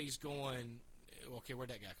name, nobody's going, okay, where'd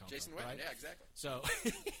that guy come Jason from? Witten, right? yeah, exactly. So.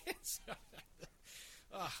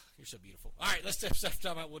 You're so beautiful. All right, let's step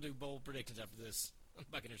time out. We'll do bold predictions after this on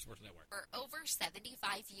Buccaneers Sports Network. For over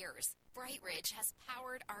 75 years, Bright Ridge has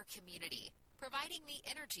powered our community, providing the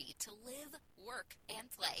energy to live, work,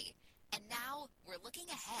 and play. And now we're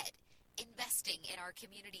looking ahead, investing in our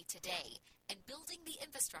community today and building the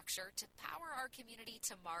infrastructure to power our community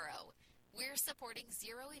tomorrow. We're supporting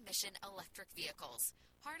zero-emission electric vehicles,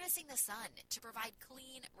 harnessing the sun to provide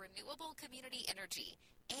clean, renewable community energy,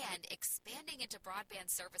 and expanding into broadband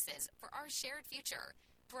services for our shared future.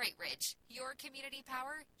 Bright Ridge, your community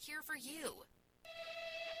power, here for you.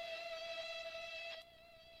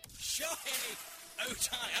 Shohei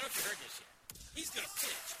Ohtani. I don't know if you heard this yet. He's going to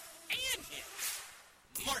pitch and hit.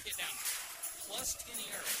 Mark it down. Plus 10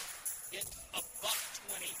 ERA. Hit a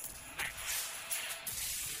 $1.20 max.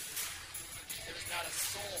 There's not a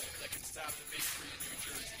soul that can stop the big three in New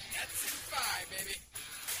Jersey. That's in 5, baby.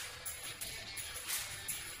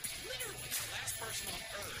 Literally, the last person on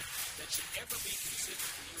earth that should ever be considered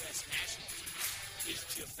for the U.S. national team is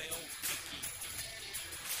JaVale McGee.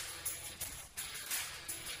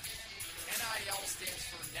 NIL stands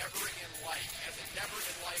for never in life. As in never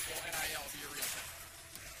in life will NIL be a real thing.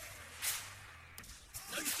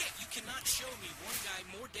 No, you can't. You cannot show me one guy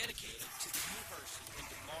more dedicated to the university than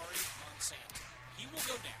Damari Monsanto. He will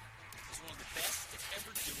go down as one of the best to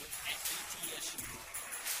ever do it at ETSU.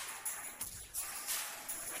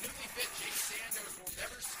 A newly fit Jay Sandos will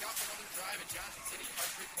never scuff another drive at Johnson City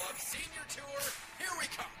Country Club Senior Tour. Here we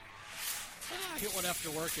come. I hit one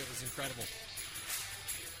after work. It was incredible.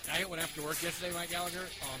 I hit one after work yesterday, Mike Gallagher,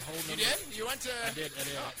 on hole number. You did? You went to... I did.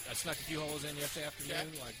 Oh. I snuck a few holes in yesterday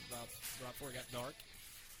afternoon, Okay. like about right before it got dark.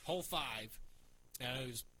 Hole 5, and I know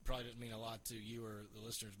this probably doesn't mean a lot to you or the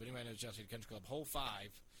listeners, but anybody knows Johnson City Country Club. Hole 5,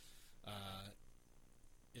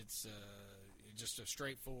 it's just a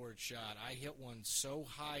straightforward shot. I hit one so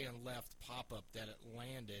high and left pop-up that it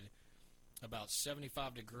landed about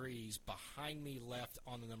 75 degrees behind me left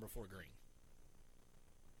on the number 4 green.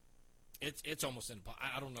 It's almost impossible.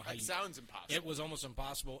 I don't know how That sounds impossible. It was almost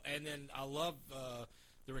impossible. And then I love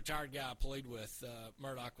the retired guy I played with,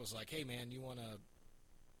 Murdoch, was like, hey, man, you want to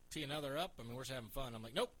tee another up? I mean, we're just having fun. I'm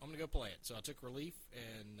like, nope, I'm going to go play it. So I took relief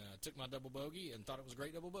and took my double bogey and thought it was a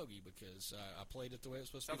great double bogey because I played it the way it was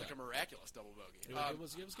supposed Sounds to be like a done. miraculous double bogey. It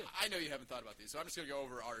was good. I know you haven't thought about these, so I'm just going to go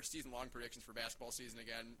over our season-long predictions for basketball season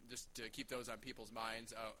again, just to keep those on people's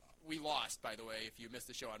minds. We lost, by the way, if you missed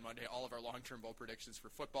the show on Monday, all of our long-term bowl predictions for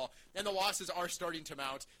football, and the losses are starting to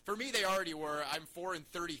mount. For me, they already were. I'm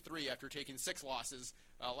 4-33 after taking 6 losses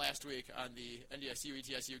last week on the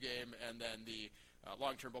NDSU-ETSU game, and then the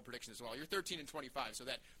long-term bowl prediction as well. You're 13-25, so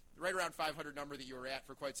that right around 500 number that you were at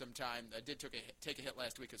for quite some time did take a hit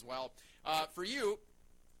last week as well. For you,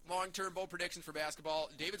 long-term bowl predictions for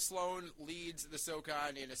basketball, David Sloan leads the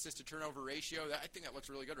SoCon in assist to turnover ratio. I think that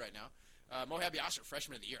looks really good right now. Mohab Yasser,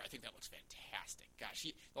 freshman of the year, I think that looks fantastic. Gosh,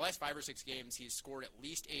 the last 5 or 6 games, he's scored at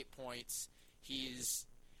least 8 points. He's,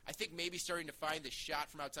 I think, maybe starting to find the shot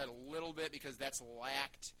from outside a little bit because that's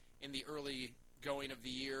lacked in the early going of the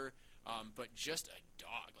year. But just a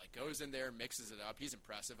dog, like goes in there, mixes it up. He's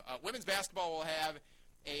impressive. Women's basketball will have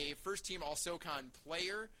a first-team All-SoCon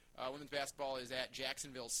player. Women's basketball is at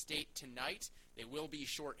Jacksonville State tonight. They will be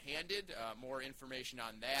shorthanded. More information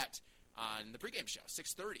on that on the pregame show,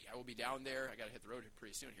 6:30. I will be down there. I got to hit the road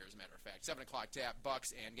pretty soon here, as a matter of fact. 7 o'clock tap,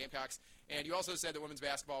 Bucks and Gamecocks. And you also said that women's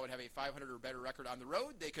basketball would have a 500 or better record on the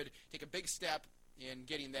road. They could take a big step in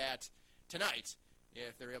getting that tonight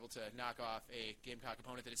if they're able to knock off a Gamecock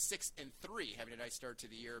opponent that is 6-3, having a nice start to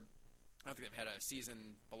the year. I don't think they've had a season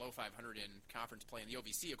below 500 in conference play. In the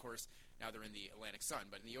OVC, of course, now they're in the Atlantic Sun,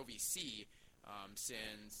 but in the OVC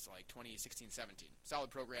since like 2016-17.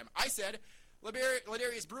 Solid program. I said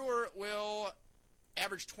Ladarius Brewer will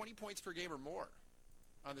average 20 points per game or more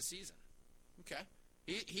on the season. Okay.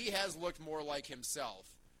 He has looked more like himself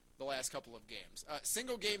the last couple of games.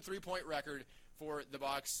 Single game 3-point record for the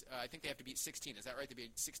Bucks. I think they have to beat 16. Is that right? They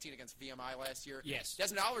beat 16 against VMI last year. Yes.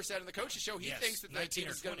 Desmond Oliver said on the coaches show he thinks that the team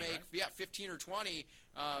is going to make 15 or 20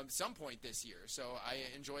 some point this year. So I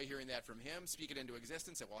enjoy hearing that from him. Speak it into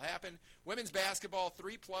existence. It will happen. Women's basketball,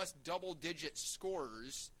 3+ double-digit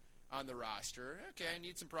scorers on the roster. Okay, I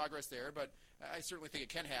need some progress there, but I certainly think it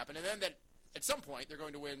can happen. And then that at some point they're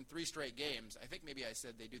going to win 3 straight games. I think maybe I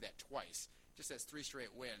said they do that twice, just as 3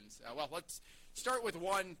 straight wins. Well, let's start with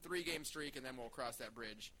 1 3-game streak, and then we'll cross that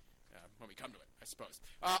bridge when we come to it, I suppose.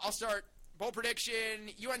 I'll start bowl prediction,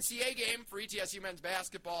 UNCA game for ETSU men's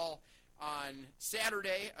basketball on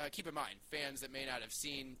Saturday. Keep in mind, fans that may not have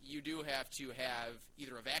seen, you do have to have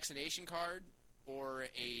either a vaccination card or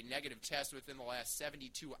a negative test within the last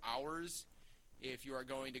 72 hours if you are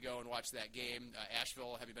going to go and watch that game.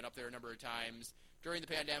 Asheville, having been up there a number of times during the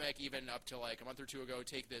pandemic, even up to like a month or 2 ago,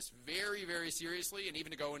 take this very, very seriously. And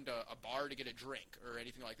even to go into a bar to get a drink or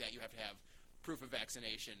anything like that, you have to have proof of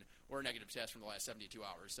vaccination or a negative test from the last 72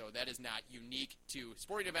 hours. So that is not unique to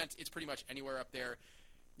sporting events. It's pretty much anywhere up there.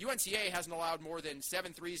 UNCA hasn't allowed more than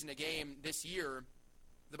 7 threes in a game this year.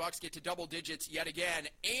 The Bucks get to double digits yet again,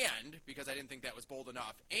 and, because I didn't think that was bold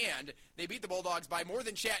enough, and they beat the Bulldogs by more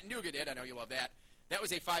than Chattanooga did. I know you love that. That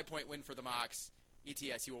was a 5-point win for the Mocs.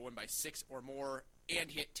 ETSU will win by 6 or more and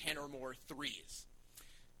hit 10 or more threes.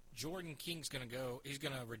 Jordan King's going to go. He's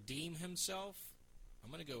going to redeem himself.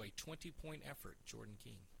 I'm going to go a 20-point effort, Jordan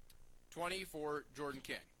King. 20 for Jordan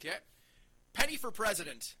King. Okay. Penny for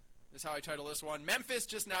president is how I title this one. Memphis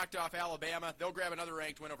just knocked off Alabama. They'll grab another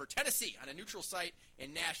ranked win over Tennessee on a neutral site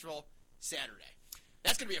in Nashville Saturday.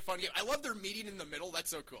 That's going to be a fun game. I love their meeting in the middle. That's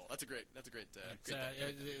so cool. That's a great.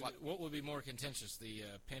 What would be more contentious, the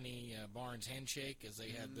Penny Barnes handshake, as they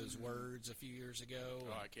had those words a few years ago?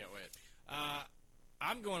 Oh, I can't wait.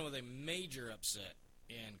 I'm going with a major upset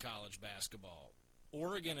in college basketball.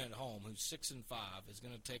 Oregon at home, who's 6-5, is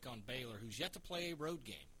going to take on Baylor, who's yet to play a road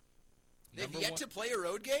game. They've yet to play a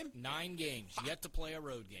road game? 9 games, yet to play a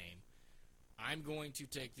road game. I'm going to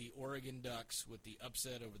take the Oregon Ducks with the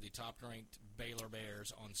upset over the top-ranked Baylor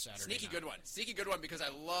Bears on Saturday Sneaky night. good one. Sneaky good one because I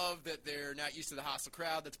love that they're not used to the hostile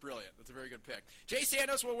crowd. That's brilliant. That's a very good pick. Jay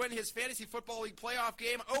Santos will win his Fantasy Football League playoff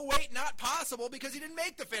game. Oh, wait, not possible because he didn't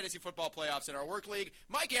make the Fantasy Football playoffs in our work league.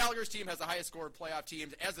 Mike Gallagher's team has the highest scored playoff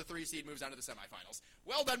teams as the 3 seed moves on to the semifinals.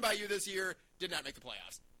 Well done by you this year. Did not make the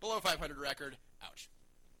playoffs. Below 500 record. Ouch.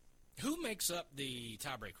 Who makes up the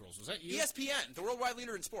tiebreak rules? Was that you? ESPN, the worldwide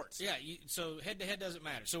leader in sports. Yeah, so head-to-head doesn't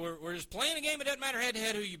matter. So we're just playing a game. It doesn't matter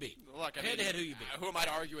head-to-head who you beat. Look, Head-to-head who you beat. Who am I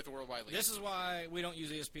to argue with the worldwide leader? This is why we don't use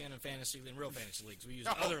ESPN in real fantasy leagues. We use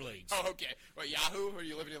other leagues. Oh, okay. What, Yahoo? Are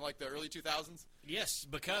you living in like the early 2000s? Yes,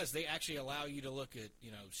 because they actually allow you to look at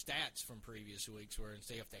stats from previous weeks, where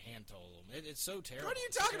instead you have to hand total them. It's so terrible. What are you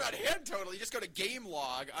talking about? Hand total? You just go to game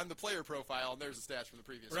log on the player profile, and there's the stats from the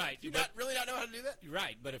previous right. week. Do you really not know how to do that?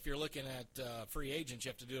 Right, but if you're looking at free agents, you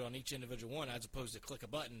have to do it on each individual one, as opposed to click a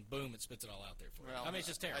button, boom, it spits it all out there for you. Well, I mean, it's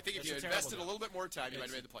just terrible. I think if It's you invested a little bit more time, you might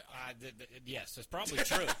have made the playoffs. Yes, that's probably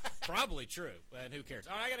true. Probably true. And who cares?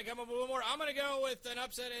 All right, I got to come up with one more. I'm going to go with an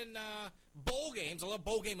upset in bowl games. I love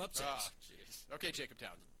bowl game upsets. Oh, jeez. Okay, Jacob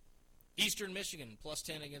Townsend. Eastern Michigan,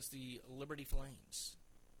 +10 against the Liberty Flames.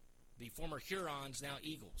 The former Hurons, now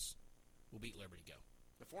Eagles, will beat Liberty. Go.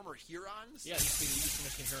 The former Hurons? Yeah, used to be the Eastern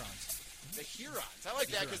Michigan Hurons. The Hurons. I like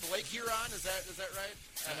that because the Lake Huron, is that right?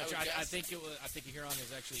 I think the Huron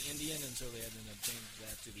is actually Indian, and so they had to change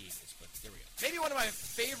that to the Eagles. But there we go. Maybe one of my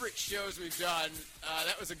favorite shows we've done.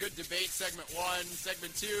 That was a good debate. Segment 1,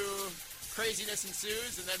 segment 2. Craziness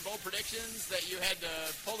ensues, and then bold predictions that you had to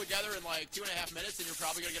pull together in like 2.5 minutes, and you're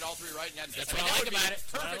probably going to get all 3 right. And that's what I like about it.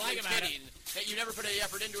 Perfectly fitting that you never put any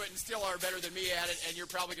effort into it and still are better than me at it, and you're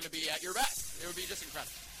probably going to be at your best. It would be just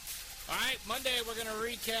incredible. All right, Monday we're going to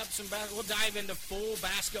recap some basketball. We'll dive into full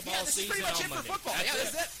basketball this season is pretty much on it Monday. for football.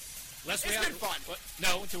 That's it. It's been fun.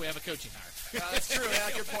 No, until we have a coaching hire. That's true.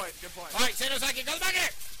 Yeah, good point. All right, Santos, I can go back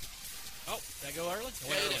here. Oh, did I go early?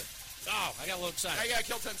 Yeah, you did. Oh, I got a little excited. I got to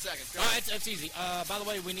kill 10 seconds. All right, that's easy. By the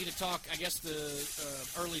way, we need to talk, I guess, the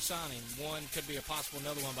early signing. One could be a possible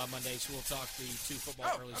another one by Monday, so we'll talk the 2 football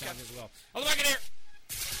early signings as well. I'll be back in here.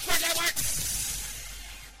 Sports Network.